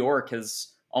think New York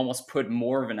has almost put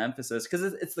more of an emphasis because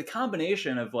it's the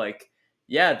combination of like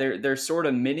yeah they're sort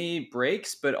of mini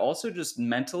breaks but also just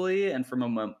mentally and from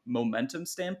a momentum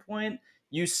standpoint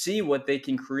you see what they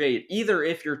can create either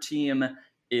if your team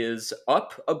is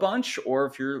up a bunch or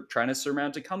if you're trying to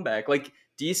surmount a comeback. Like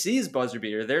DC's buzzer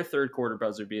beater, their third quarter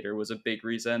buzzer beater was a big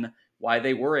reason why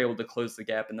they were able to close the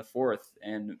gap in the fourth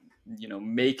and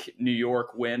make New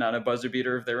York win on a buzzer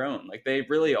beater of their own. Like they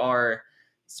really are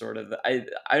sort of I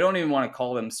don't even want to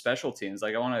call them special teams.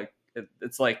 Like I want to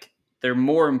it's like they're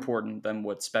more important than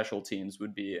what special teams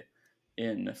would be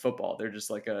in football. They're just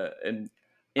like an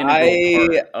integral I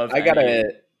part of I any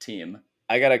gotta team.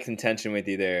 I got a contention with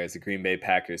you there as a Green Bay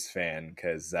Packers fan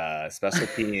because special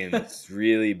teams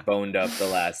really boned up the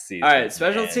last All season, right,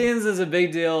 special and teams is a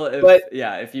big deal but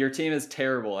if your team is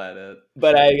terrible at it.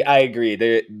 but Sure. I agree.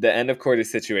 The end of quarter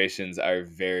situations are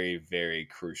very, very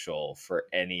crucial for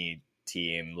any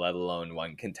team, let alone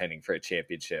one contending for a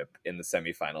championship in the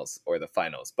semifinals or the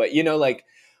finals. But like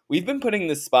we've been putting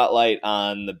the spotlight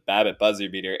on the Babbitt buzzer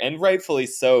beater, and rightfully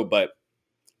so. But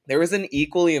there was an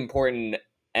equally important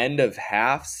end of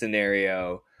half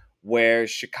scenario where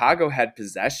Chicago had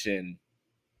possession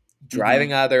driving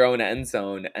Mm-hmm. out of their own end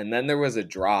zone, and then there was a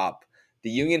drop. The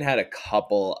Union had a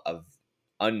couple of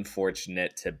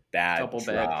unfortunate to bad Couple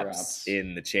bad drops drops.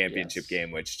 in the championship Yes.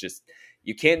 game, which just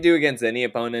you can't do against any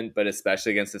opponent, but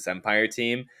especially against this Empire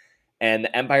team. And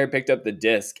the Empire picked up the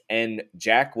disc, and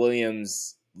Jack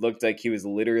Williams looked like he was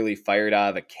literally fired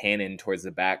out of a cannon towards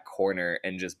the back corner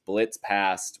and just blitzed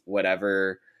past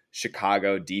whatever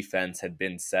Chicago defense had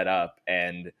been set up.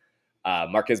 And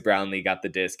Marcus Brownlee got the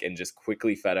disc and just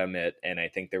quickly fed him it. And I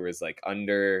think there was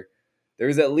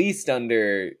at least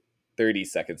under 30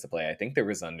 seconds to play. I think there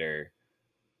was under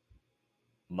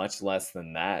much less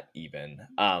than that even.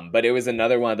 But it was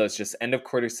another one of those just end of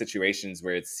quarter situations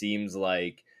where it seems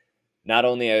like not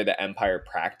only are the Empire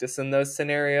practicing those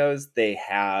scenarios, they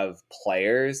have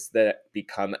players that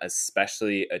become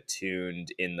especially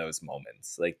attuned in those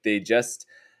moments. Like they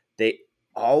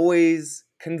always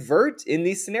convert in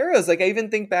these scenarios. Like I even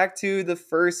think back to the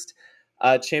first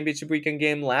championship weekend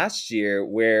game last year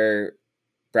where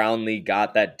Brownlee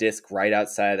got that disc right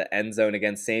outside of the end zone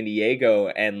against San Diego,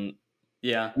 and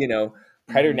Yeah.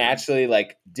 Preternaturally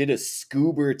like did a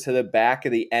scoober to the back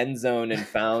of the end zone and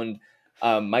found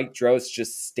Mike Drost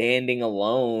just standing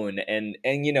alone, and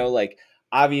like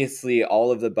obviously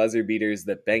all of the buzzer beaters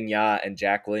that Ben Yah and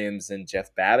Jack Williams and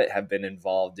Jeff Babbitt have been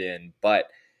involved in, but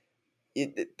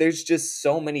there's just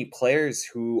so many players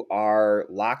who are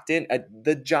locked in.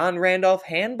 The John Randolph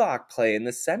Hanbach play in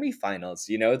the semifinals,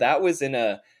 that was in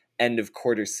a end of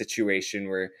quarter situation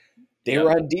where they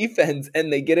were on defense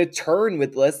and they get a turn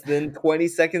with less than 20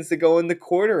 seconds to go in the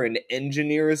quarter and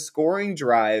engineer a scoring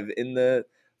drive in the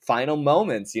final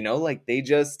moments. Like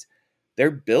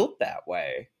they're built that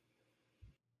way.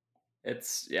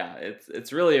 It's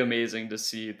really amazing to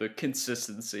see the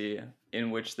consistency in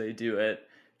which they do it.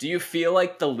 Do you feel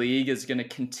like the league is going to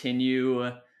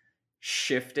continue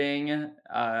shifting,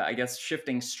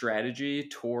 shifting strategy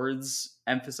towards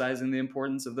emphasizing the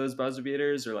importance of those buzzer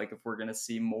beaters, or like if we're going to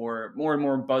see more and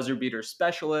more buzzer beater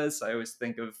specialists? I always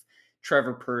think of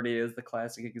Trevor Purdy as the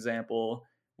classic example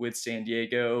with San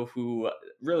Diego, who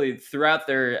really throughout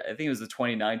their, I think it was the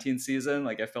 2019 season,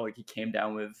 like I felt like he came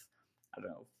down with, I don't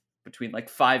know, between like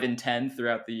 5 and 10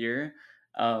 throughout the year.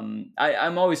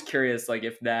 I'm always curious, like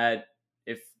if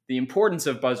the importance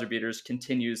of buzzer beaters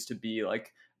continues to be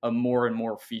like a more and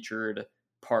more featured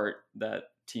part that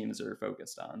teams are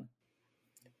focused on.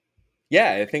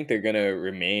 Yeah, I think they're going to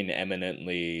remain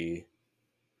eminently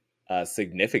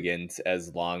significant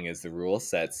as long as the rule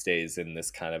set stays in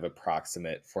this kind of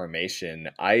approximate formation.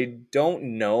 I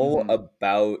don't know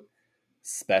about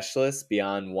specialists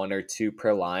beyond 1 or 2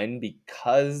 per line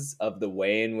because of the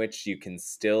way in which you can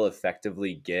still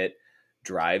effectively get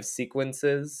drive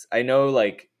sequences. I know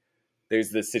like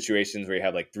there's the situations where you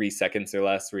have like 3 seconds or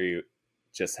less where you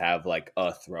just have like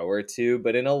a throw or two,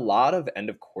 but in a lot of end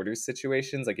of quarter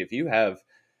situations, like if you have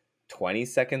 20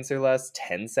 seconds or less,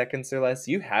 10 seconds or less,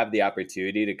 you have the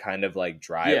opportunity to kind of like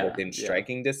drive within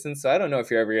striking distance. So I don't know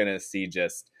if you're ever going to see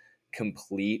just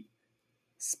complete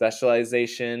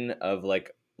specialization of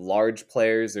like large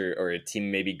players or a team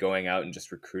maybe going out and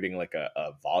just recruiting like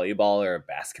a volleyball or a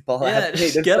basketball athlete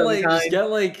just of get some like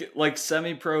kind.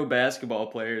 semi-pro basketball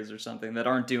players or something that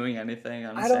aren't doing anything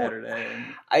on a Saturday and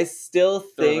I still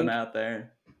throw them think out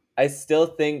there.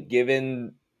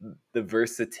 given the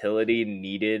versatility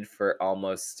needed for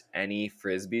almost any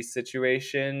frisbee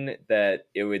situation that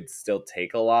it would still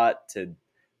take a lot to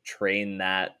train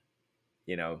that,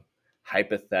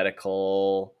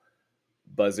 hypothetical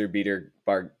buzzer beater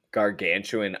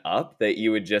gargantuan up, that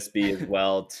you would just be as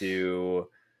well to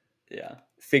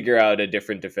figure out a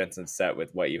different defensive set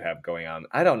with what you have going on.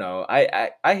 I don't know.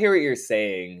 I hear what you're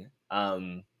saying.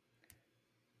 I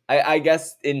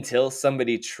guess until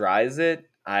somebody tries it,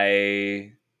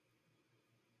 I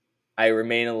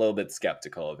remain a little bit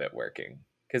skeptical of it working.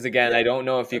 Because again, I don't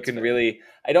know if you can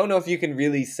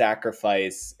really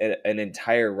sacrifice an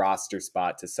entire roster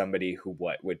spot to somebody who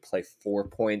would play 4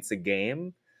 points a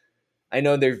game. I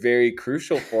know they're very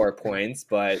crucial 4 points,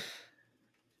 but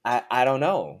I don't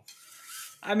know.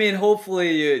 I mean,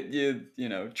 hopefully you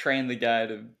train the guy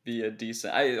to be a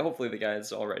decent. Hopefully the guy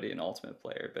is already an ultimate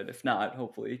player, but if not,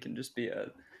 hopefully he can just be a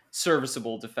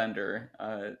serviceable defender,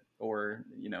 or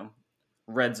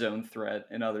red zone threat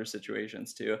in other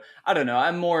situations too. I don't know.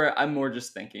 I'm more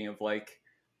just thinking of like,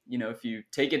 if you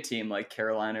take a team like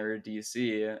Carolina or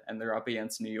DC and they're up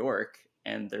against New York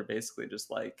and they're basically just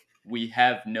like, we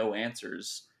have no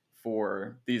answers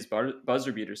for these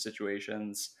buzzer beater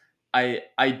situations.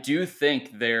 I do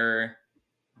think they're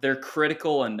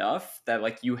critical enough that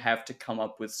like you have to come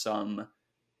up with some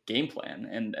game plan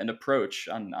and approach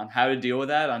on how to deal with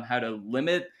that, on how to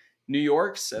limit New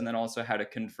York's, and then also how to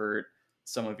convert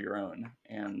some of your own.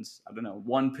 And I don't know,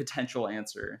 one potential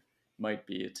answer might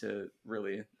be to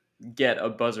really get a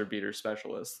buzzer beater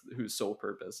specialist whose sole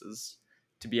purpose is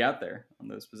to be out there on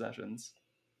those possessions.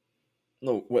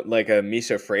 What, like a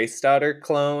Misha Freistadter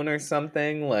clone or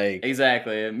something? Like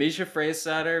exactly, Misha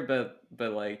Freistadter,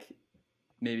 but like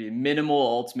maybe minimal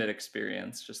ultimate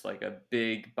experience, just like a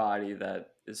big body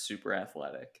that is super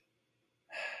athletic.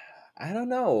 I don't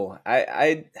know.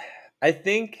 I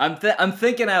think I'm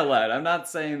thinking out loud. I'm not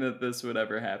saying that this would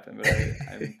ever happen, but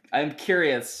I'm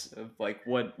curious of like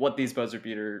what these buzzer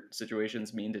beater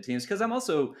situations mean to teams, because I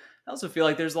also feel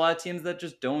like there's a lot of teams that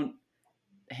just don't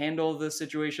handle the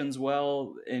situations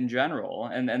well in general,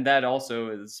 and that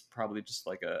also is probably just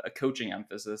like a coaching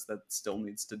emphasis that still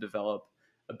needs to develop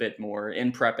a bit more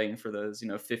in prepping for those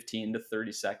 15 to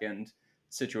 30-second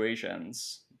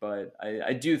situations. But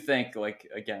I do think, like,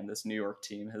 again, this New York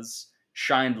team has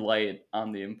shined light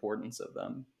on the importance of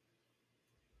them.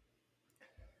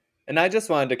 And I just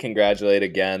wanted to congratulate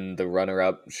again the runner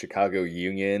up Chicago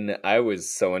Union. I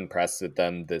was so impressed with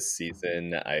them this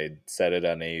season. I said it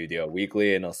on AUDL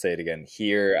Weekly and I'll say it again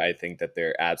here. I think that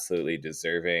they're absolutely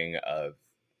deserving of,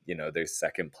 their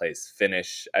second place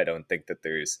finish. I don't think that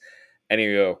there's any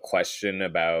real question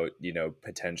about,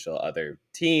 potential other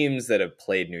teams that have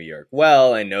played New York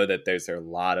well. I know that there's a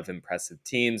lot of impressive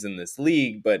teams in this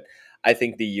league, but I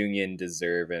think the Union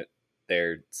deserve it,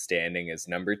 their standing as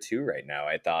number 2 right now.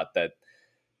 I thought that,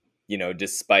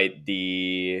 despite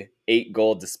the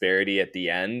 8-goal disparity at the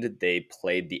end, they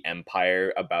played the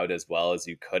Empire about as well as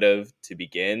you could have to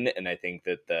begin. And I think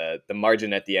that the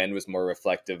margin at the end was more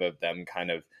reflective of them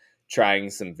kind of trying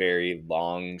some very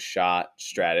long shot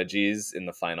strategies in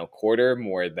the final quarter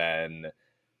more than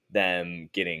them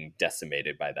getting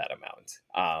decimated by that amount.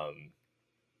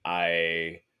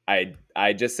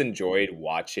 I just enjoyed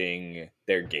watching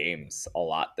their games a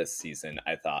lot this season.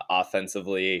 I thought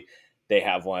offensively they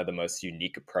have one of the most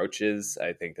unique approaches.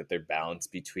 I think that their balance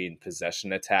between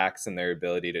possession attacks and their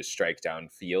ability to strike down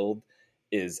field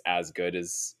is as good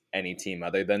as any team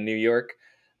other than New York.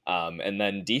 And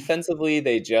then defensively,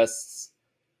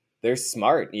 they're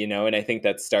smart, and I think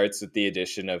that starts with the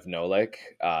addition of Nolik,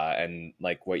 and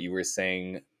like what you were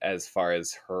saying as far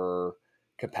as her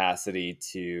capacity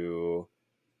to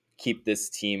keep this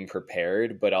team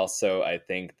prepared. But also, I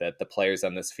think that the players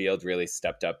on this field really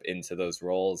stepped up into those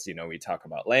roles. We talk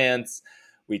about Lance,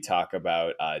 we talk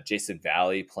about Jason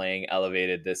Valley playing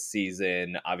elevated this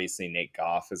season. Obviously, Nate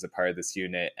Goff is a part of this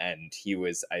unit, and he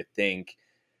was, I think,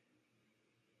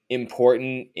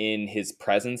 important in his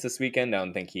presence this weekend. I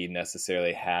don't think he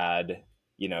necessarily had,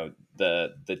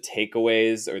 the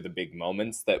takeaways or the big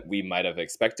moments that we might have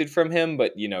expected from him,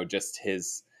 but just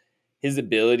his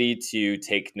ability to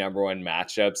take number 1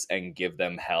 matchups and give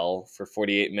them hell for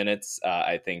 48 minutes,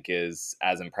 I think is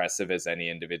as impressive as any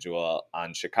individual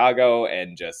on Chicago.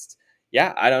 And just,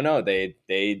 yeah, I don't know.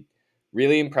 They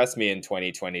really impressed me in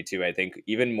 2022. I think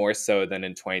even more so than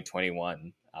in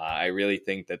 2021. I really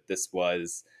think that this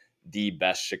was the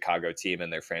best Chicago team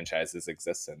in their franchise's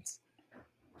existence.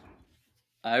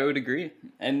 I would agree,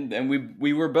 and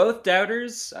we were both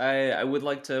doubters. I would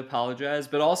like to apologize,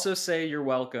 but also say you're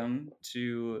welcome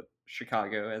to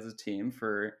Chicago as a team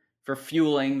for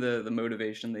fueling the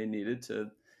motivation they needed to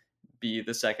be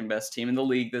the second best team in the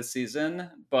league this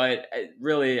season. But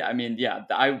really, I mean, yeah,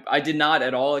 I did not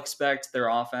at all expect their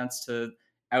offense to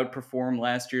outperform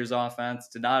last year's offense.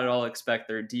 Did not at all expect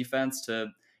their defense to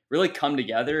really come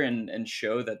together and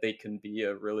show that they can be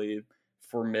a really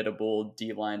formidable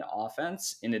D-line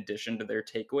offense in addition to their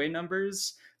takeaway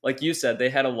numbers. Like you said, they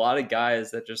had a lot of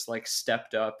guys that just like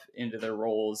stepped up into their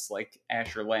roles, like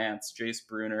Asher Lance, Jace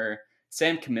Bruner,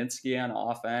 Sam Kaminsky on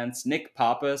offense, Nick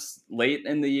Pappas late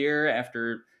in the year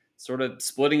after sort of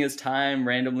splitting his time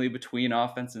randomly between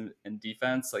offense and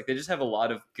defense. Like, they just have a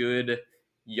lot of good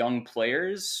young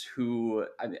players who,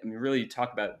 I mean, really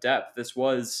talk about depth. This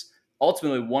was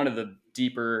ultimately one of the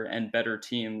deeper and better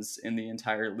teams in the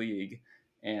entire league.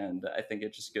 And I think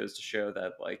it just goes to show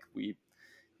that, like,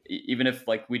 even if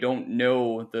like we don't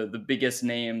know the biggest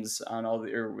names on all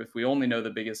the, or if we only know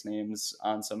the biggest names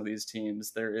on some of these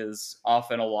teams, there is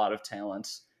often a lot of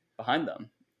talent behind them,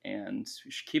 and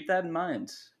we should keep that in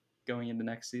mind going into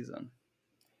next season.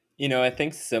 I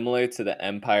think similar to the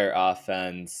Empire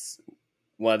offense,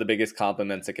 one of the biggest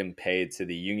compliments I can pay to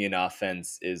the Union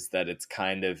offense is that it's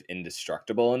kind of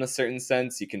indestructible in a certain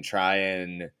sense. You can try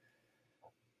and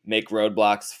make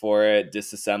roadblocks for it,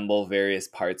 disassemble various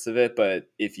parts of it, but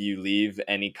if you leave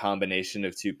any combination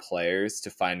of 2 players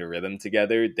to find a rhythm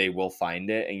together, they will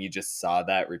find it. And you just saw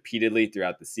that repeatedly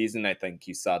throughout the season. I think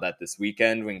you saw that this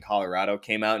weekend when Colorado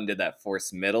came out and did that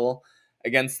forced middle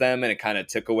against them, and it kind of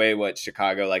took away what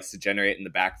Chicago likes to generate in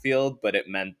the backfield, but it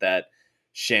meant that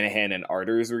Shanahan and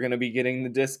Arters were going to be getting the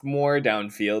disc more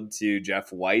downfield to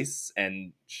Jeff Weiss,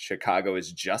 and Chicago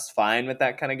is just fine with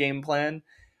that kind of game plan.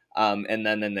 And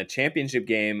then in the championship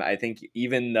game, I think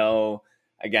even though,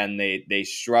 again, they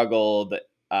struggled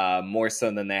more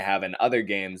so than they have in other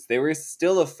games, they were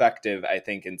still effective, I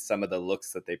think, in some of the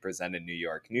looks that they present in New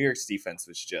York. New York's defense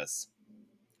was just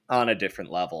on a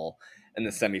different level in the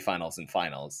semifinals and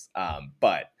finals.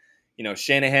 But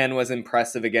Shanahan was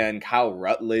impressive again. Kyle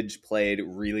Rutledge played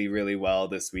really, really well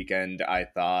this weekend, I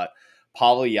thought.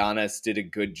 Paulo Giannis did a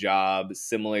good job,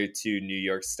 similar to New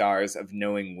York Stars, of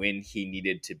knowing when he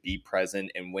needed to be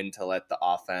present and when to let the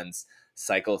offense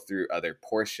cycle through other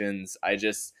portions.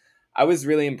 I was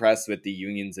really impressed with the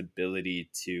Union's ability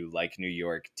to, like New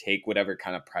York, take whatever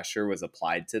kind of pressure was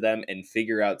applied to them and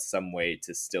figure out some way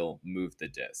to still move the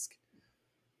disc.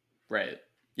 Right.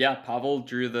 Yeah, Pavel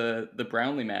drew the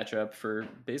Brownlee matchup for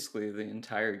basically the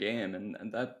entire game,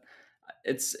 and that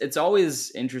it's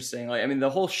always interesting. Like, I mean, the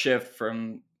whole shift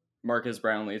from Marcus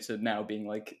Brownlee to now being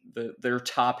like their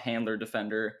top handler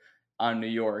defender on New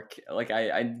York. Like,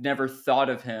 I never thought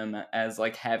of him as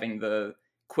like having the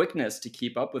quickness to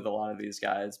keep up with a lot of these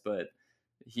guys, but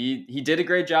he did a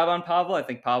great job on Pavel. I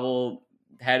think Pavel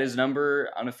had his number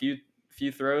on a few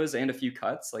throws and a few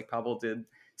cuts. Like, Pavel did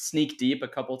sneak deep a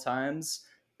couple times,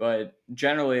 but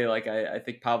generally, like, I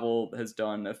think Pavel has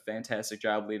done a fantastic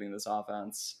job leading this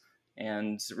offense.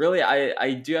 And really,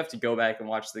 I do have to go back and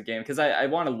watch the game because I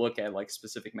want to look at like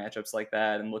specific matchups like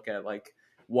that and look at like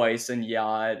Weiss and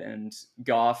Yacht and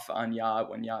Goff on Yacht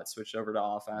when Yacht switched over to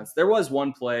offense. There was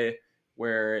one play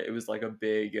where it was like a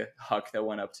big huck that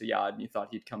went up to Yacht and you thought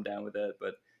he'd come down with it,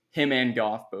 but him and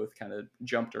Goff both kind of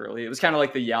jumped early. It was kind of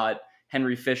like the Yacht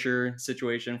Henry Fisher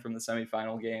situation from the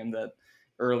semifinal game, that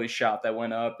early shot that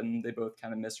went up and they both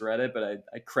kind of misread it, but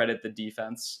I credit the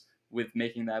defense with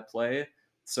making that play.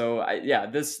 So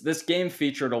this game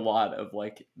featured a lot of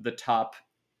like the top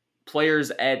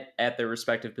players at their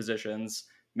respective positions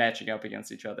matching up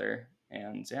against each other.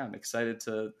 And yeah, I'm excited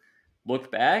to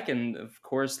look back and of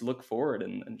course look forward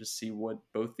and just see what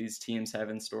both these teams have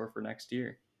in store for next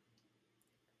year.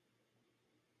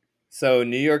 So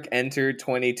New York entered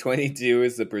 2022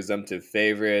 as the presumptive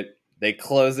favorite. They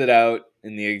close it out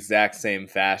in the exact same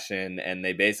fashion, and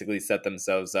they basically set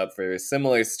themselves up for a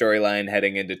similar storyline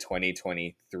heading into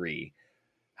 2023.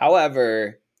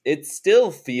 However, it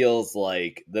still feels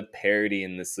like the parity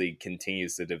in this league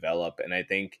continues to develop, and I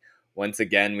think once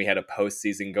again we had a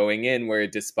postseason going in where,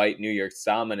 despite New York's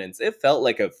dominance, it felt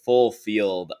like a full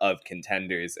field of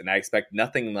contenders, and I expect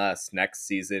nothing less next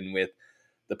season, with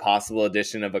the possible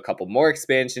addition of a couple more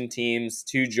expansion teams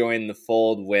to join the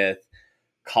fold, with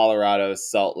Colorado,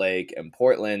 Salt Lake, and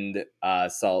Portland.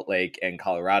 Salt Lake and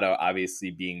Colorado obviously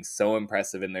being so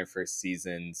impressive in their first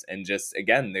seasons, and just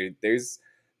again, there's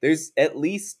at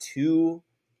least two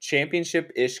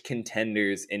championship-ish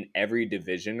contenders in every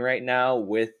division right now,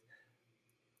 with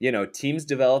teams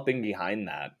developing behind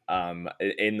that.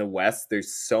 In the West,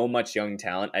 there's so much young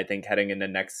talent, I think, heading into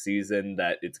next season,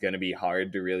 that it's going to be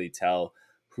hard to really tell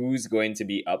who's going to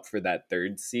be up for that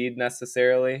third seed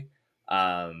necessarily.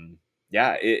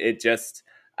 It just,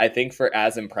 I think, for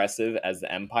as impressive as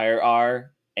the Empire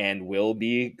are and will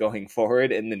be going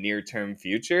forward in the near term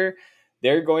future,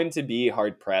 they're going to be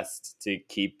hard pressed to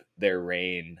keep their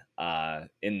reign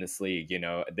in this league.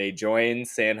 They join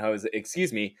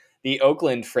the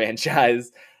Oakland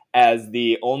franchise as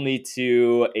the only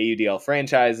two AUDL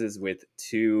franchises with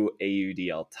two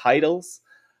AUDL titles.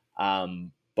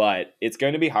 But it's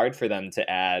going to be hard for them to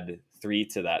add 3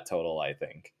 to that total, I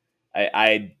think.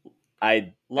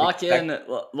 I lock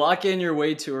in your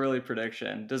way too early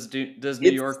prediction. Does New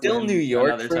York still win New York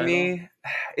another for title? Me.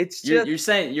 It's just you're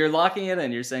saying you're locking it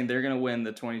in. You're saying they're going to win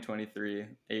the 2023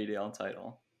 AUDL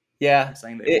title. Yeah, I'm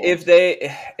saying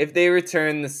if they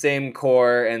return the same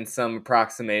core and some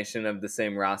approximation of the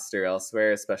same roster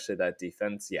elsewhere, especially that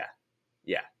defense, yeah.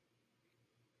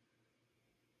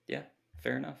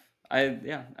 Fair enough.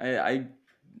 I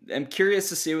am curious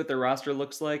to see what their roster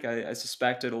looks like. I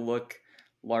suspect it'll look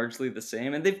largely the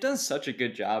same, and they've done such a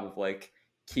good job of like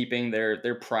keeping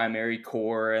their primary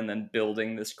core and then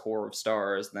building this core of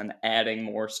stars and then adding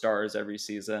more stars every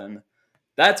season.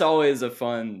 That's always a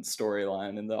fun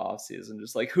storyline in the offseason.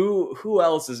 Just like who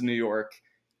else is New York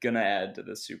gonna add to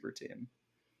this super team?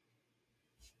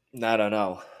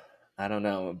 I don't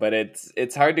know, but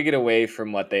it's hard to get away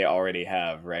from what they already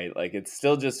have, right? Like, it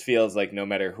still just feels like no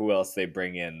matter who else they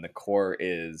bring in, the core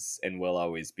is and will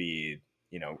always be,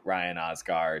 Ryan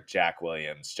Osgar, Jack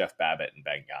Williams, Jeff Babbitt, and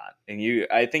Ben Gott. And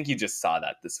I think you just saw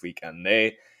that this weekend.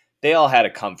 They all had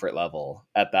a comfort level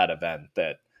at that event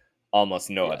that almost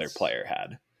no other player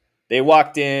had. They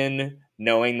walked in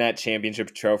knowing that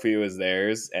championship trophy was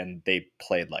theirs, and they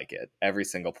played like it every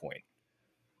single point.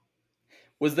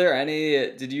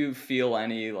 Did you feel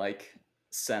any like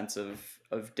sense of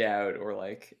of doubt, or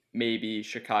like maybe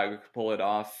Chicago could pull it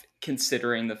off,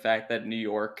 considering the fact that New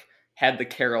York had the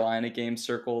Carolina game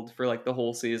circled for like the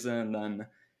whole season, and then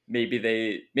maybe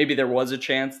there was a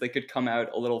chance they could come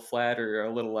out a little flat or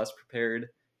a little less prepared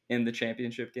in the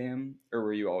championship game, or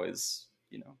were you always,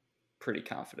 pretty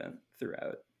confident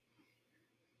throughout?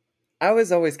 I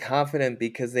was always confident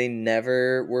because they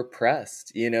never were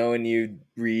pressed, and you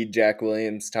read Jack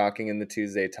Williams talking in the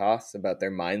Tuesday Toss about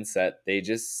their mindset. They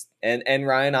just, and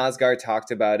Ryan Osgar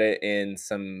talked about it in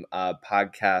some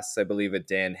podcasts, I believe at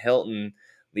Dan Hilton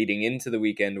leading into the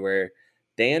weekend, where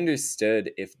they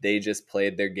understood if they just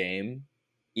played their game,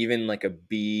 even like a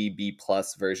B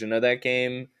plus version of that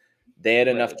game, they had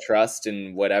enough Right. trust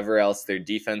in whatever else their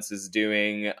defense is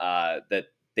doing, that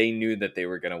they knew that they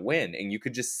were going to win. And you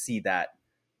could just see that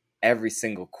every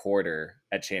single quarter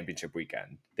at championship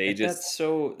weekend. That's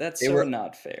They so were,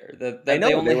 not fair I that they know,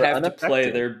 they only were have to play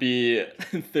unaffected. their B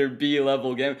their B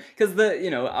level game, because Well,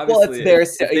 it's obviously their,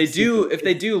 if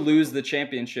they do lose the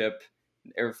championship,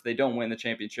 or if they don't win the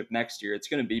championship next year, it's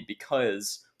going to be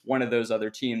because one of those other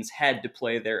teams had to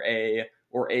play their A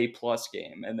or A plus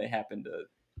game, and they happened to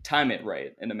time it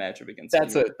right in a matchup against New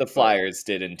that's what York. the But Flyers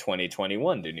did in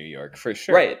 2021 to New York, for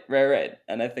sure. right,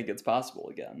 and I think it's possible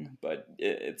again, but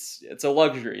it's a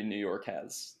luxury New York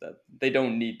has, that they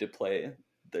don't need to play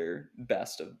their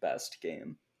best of best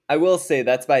game. I will say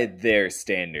that's by their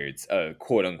standards, a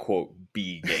quote unquote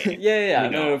B game. Yeah,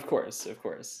 no, of course,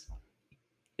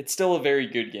 it's still a very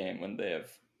good game when they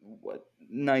have, what,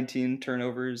 19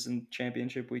 turnovers in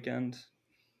championship weekend.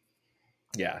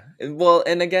 Yeah. Well,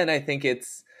 and again, I think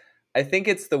it's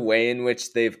the way in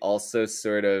which they've also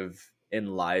sort of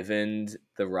enlivened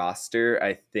the roster.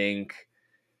 I think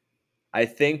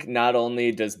not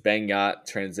only does Ben Yacht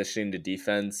transitioning to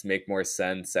defense make more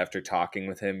sense after talking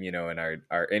with him, in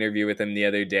our interview with him the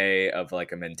other day, of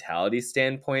like a mentality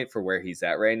standpoint for where he's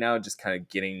at right now, just kind of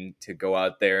getting to go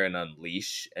out there and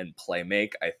unleash and play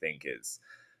make, I think is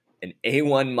an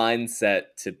A1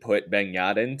 mindset to put Ben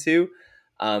Yacht into.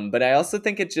 But I also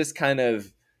think it just kind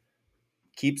of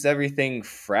keeps everything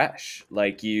fresh.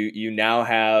 Like you now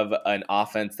have an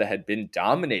offense that had been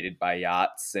dominated by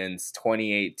Yacht since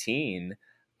 2018.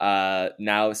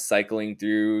 Now cycling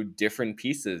through different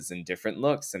pieces and different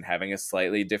looks and having a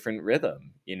slightly different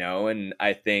rhythm, and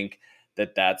I think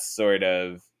that that's sort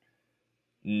of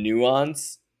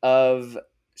nuance of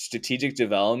strategic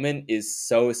development is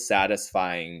so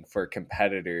satisfying for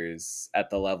competitors at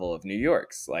the level of New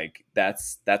York's. Like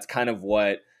that's kind of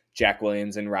what Jack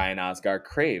Williams and Ryan Osgar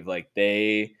crave. Like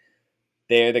they're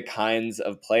the kinds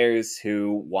of players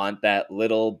who want that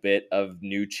little bit of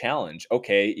new challenge.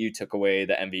 Okay, you took away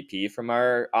the MVP from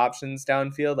our options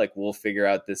downfield. Like, we'll figure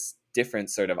out this different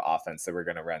sort of offense that we're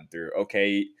going to run through.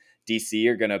 Okay, DC,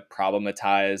 you're going to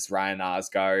problematize Ryan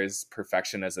Osgar's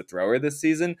perfection as a thrower this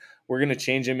season. We're going to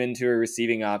change him into a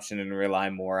receiving option and rely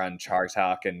more on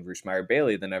Chartok and Rushmeyer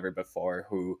Bailey than ever before,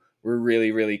 who we're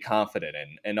really, really confident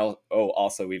in. And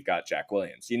also we've got Jack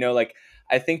Williams. Like,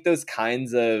 I think those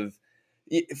kinds of,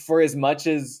 for as much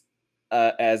as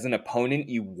an opponent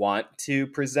you want to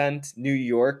present New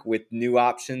York with new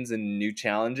options and new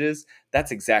challenges,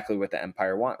 that's exactly what the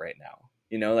Empire want right now.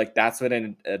 Like that's what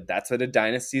a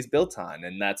dynasty is built on,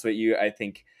 and that's what I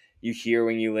think you hear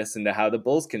when you listen to how the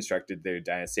Bulls constructed their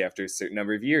dynasty after a certain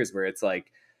number of years, where it's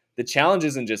like the challenge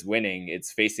isn't just winning;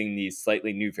 it's facing these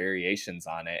slightly new variations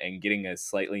on it and getting a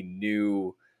slightly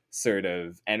new sort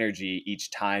of energy each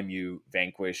time you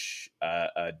vanquish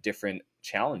a different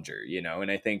challenger, and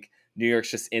I think New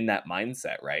York's just in that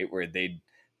mindset, right, where they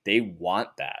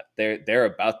want that, they're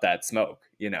about that smoke.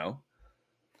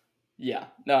 Yeah,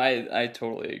 no, I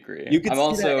totally agree. You could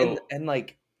I'm see that, also and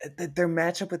like their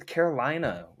matchup with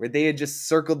Carolina, where they had just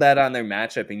circled that on their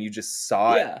matchup, and you just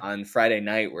saw it yeah, on Friday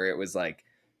night, where it was like,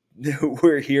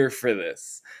 we're here for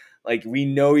this. Like, we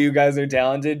know you guys are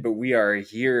talented, but we are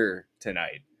here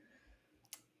tonight.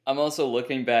 I'm also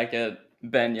looking back at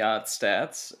Ben Yacht's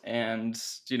stats, and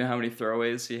do you know how many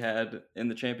throwaways he had in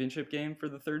the championship game for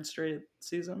the third straight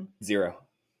season? 0.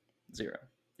 0.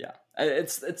 Yeah,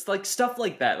 it's like stuff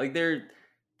like that. Like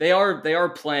they are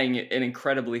playing an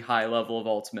incredibly high level of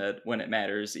ultimate when it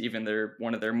matters. Even they're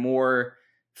one of their more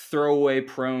throwaway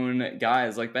prone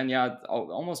guys. Like Ben Yacht,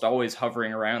 almost always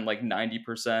hovering around like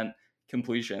 90%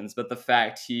 completions. But the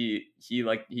fact he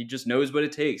just knows what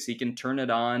it takes. He can turn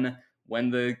it on when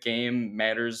the game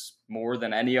matters more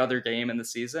than any other game in the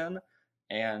season.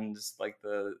 And like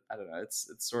I don't know, it's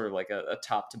sort of like a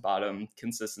top to bottom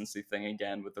consistency thing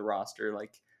again with the roster.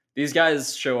 Like these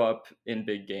guys show up in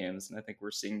big games, and I think we're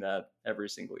seeing that every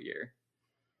single year.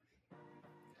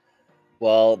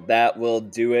 Well, that will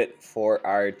do it for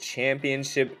our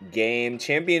championship weekend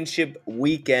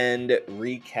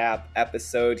recap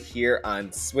episode here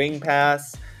on Swing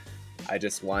Pass. I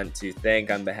just want to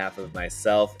thank, on behalf of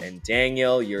myself and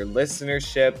Daniel, your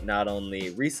listenership, not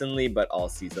only recently, but all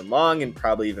season long, and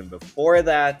probably even before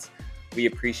that. We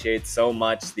appreciate so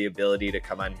much the ability to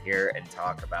come on here and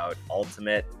talk about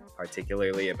Ultimate,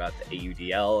 particularly about the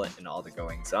AUDL and all the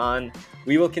goings on.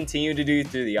 We will continue to do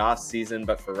through the off season,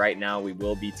 but for right now, we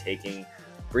will be taking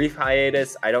brief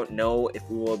hiatus. I don't know if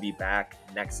we will be back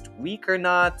next week or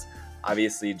not.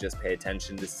 Obviously, just pay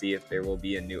attention to see if there will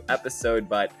be a new episode,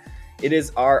 but it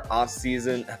is our off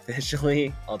season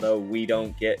officially, although we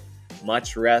don't get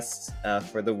much rest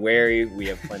for the wary. We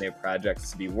have plenty of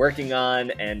projects to be working on,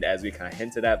 and as we kind of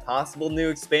hinted at, possible new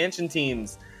expansion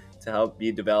teams to help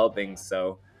be developing.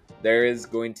 So there is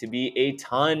going to be a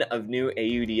ton of new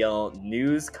AUDL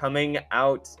news coming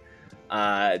out.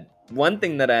 One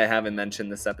thing that I haven't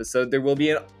mentioned this episode, there will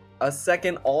be a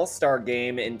second All-Star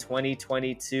game in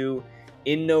 2022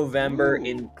 in November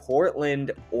in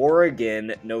Portland,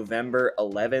 Oregon, November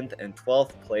 11th and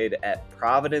 12th, played at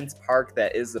Providence Park.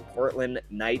 That is the Portland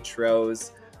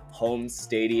Nitros home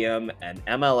stadium and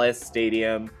MLS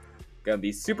stadium. Gonna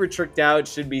be super tricked out,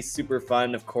 should be super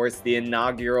fun. Of course, the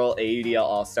inaugural AUDL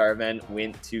All-Star event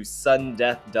went to sudden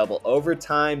death double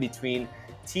overtime between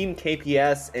Team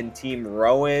KPS and Team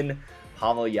Rowan.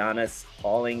 Pavlianis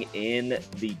hauling in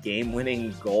the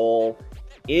game-winning goal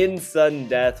in sudden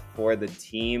death for the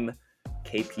Team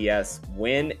KPS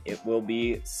win. It will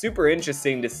be super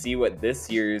interesting to see what this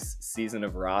year's season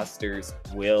of rosters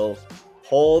will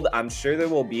hold. I'm sure there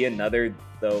will be another,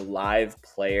 though, live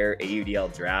player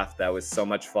AUDL draft. That was so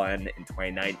much fun in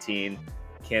 2019.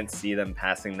 Can't see them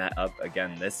passing that up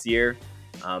again this year.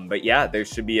 But yeah, there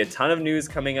should be a ton of news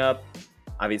coming up.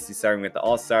 Obviously starting with the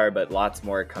All-Star, but lots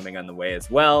more coming on the way as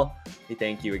well. We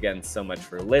thank you again so much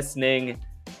for listening.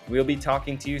 We'll be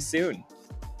talking to you soon.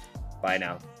 Bye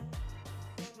now.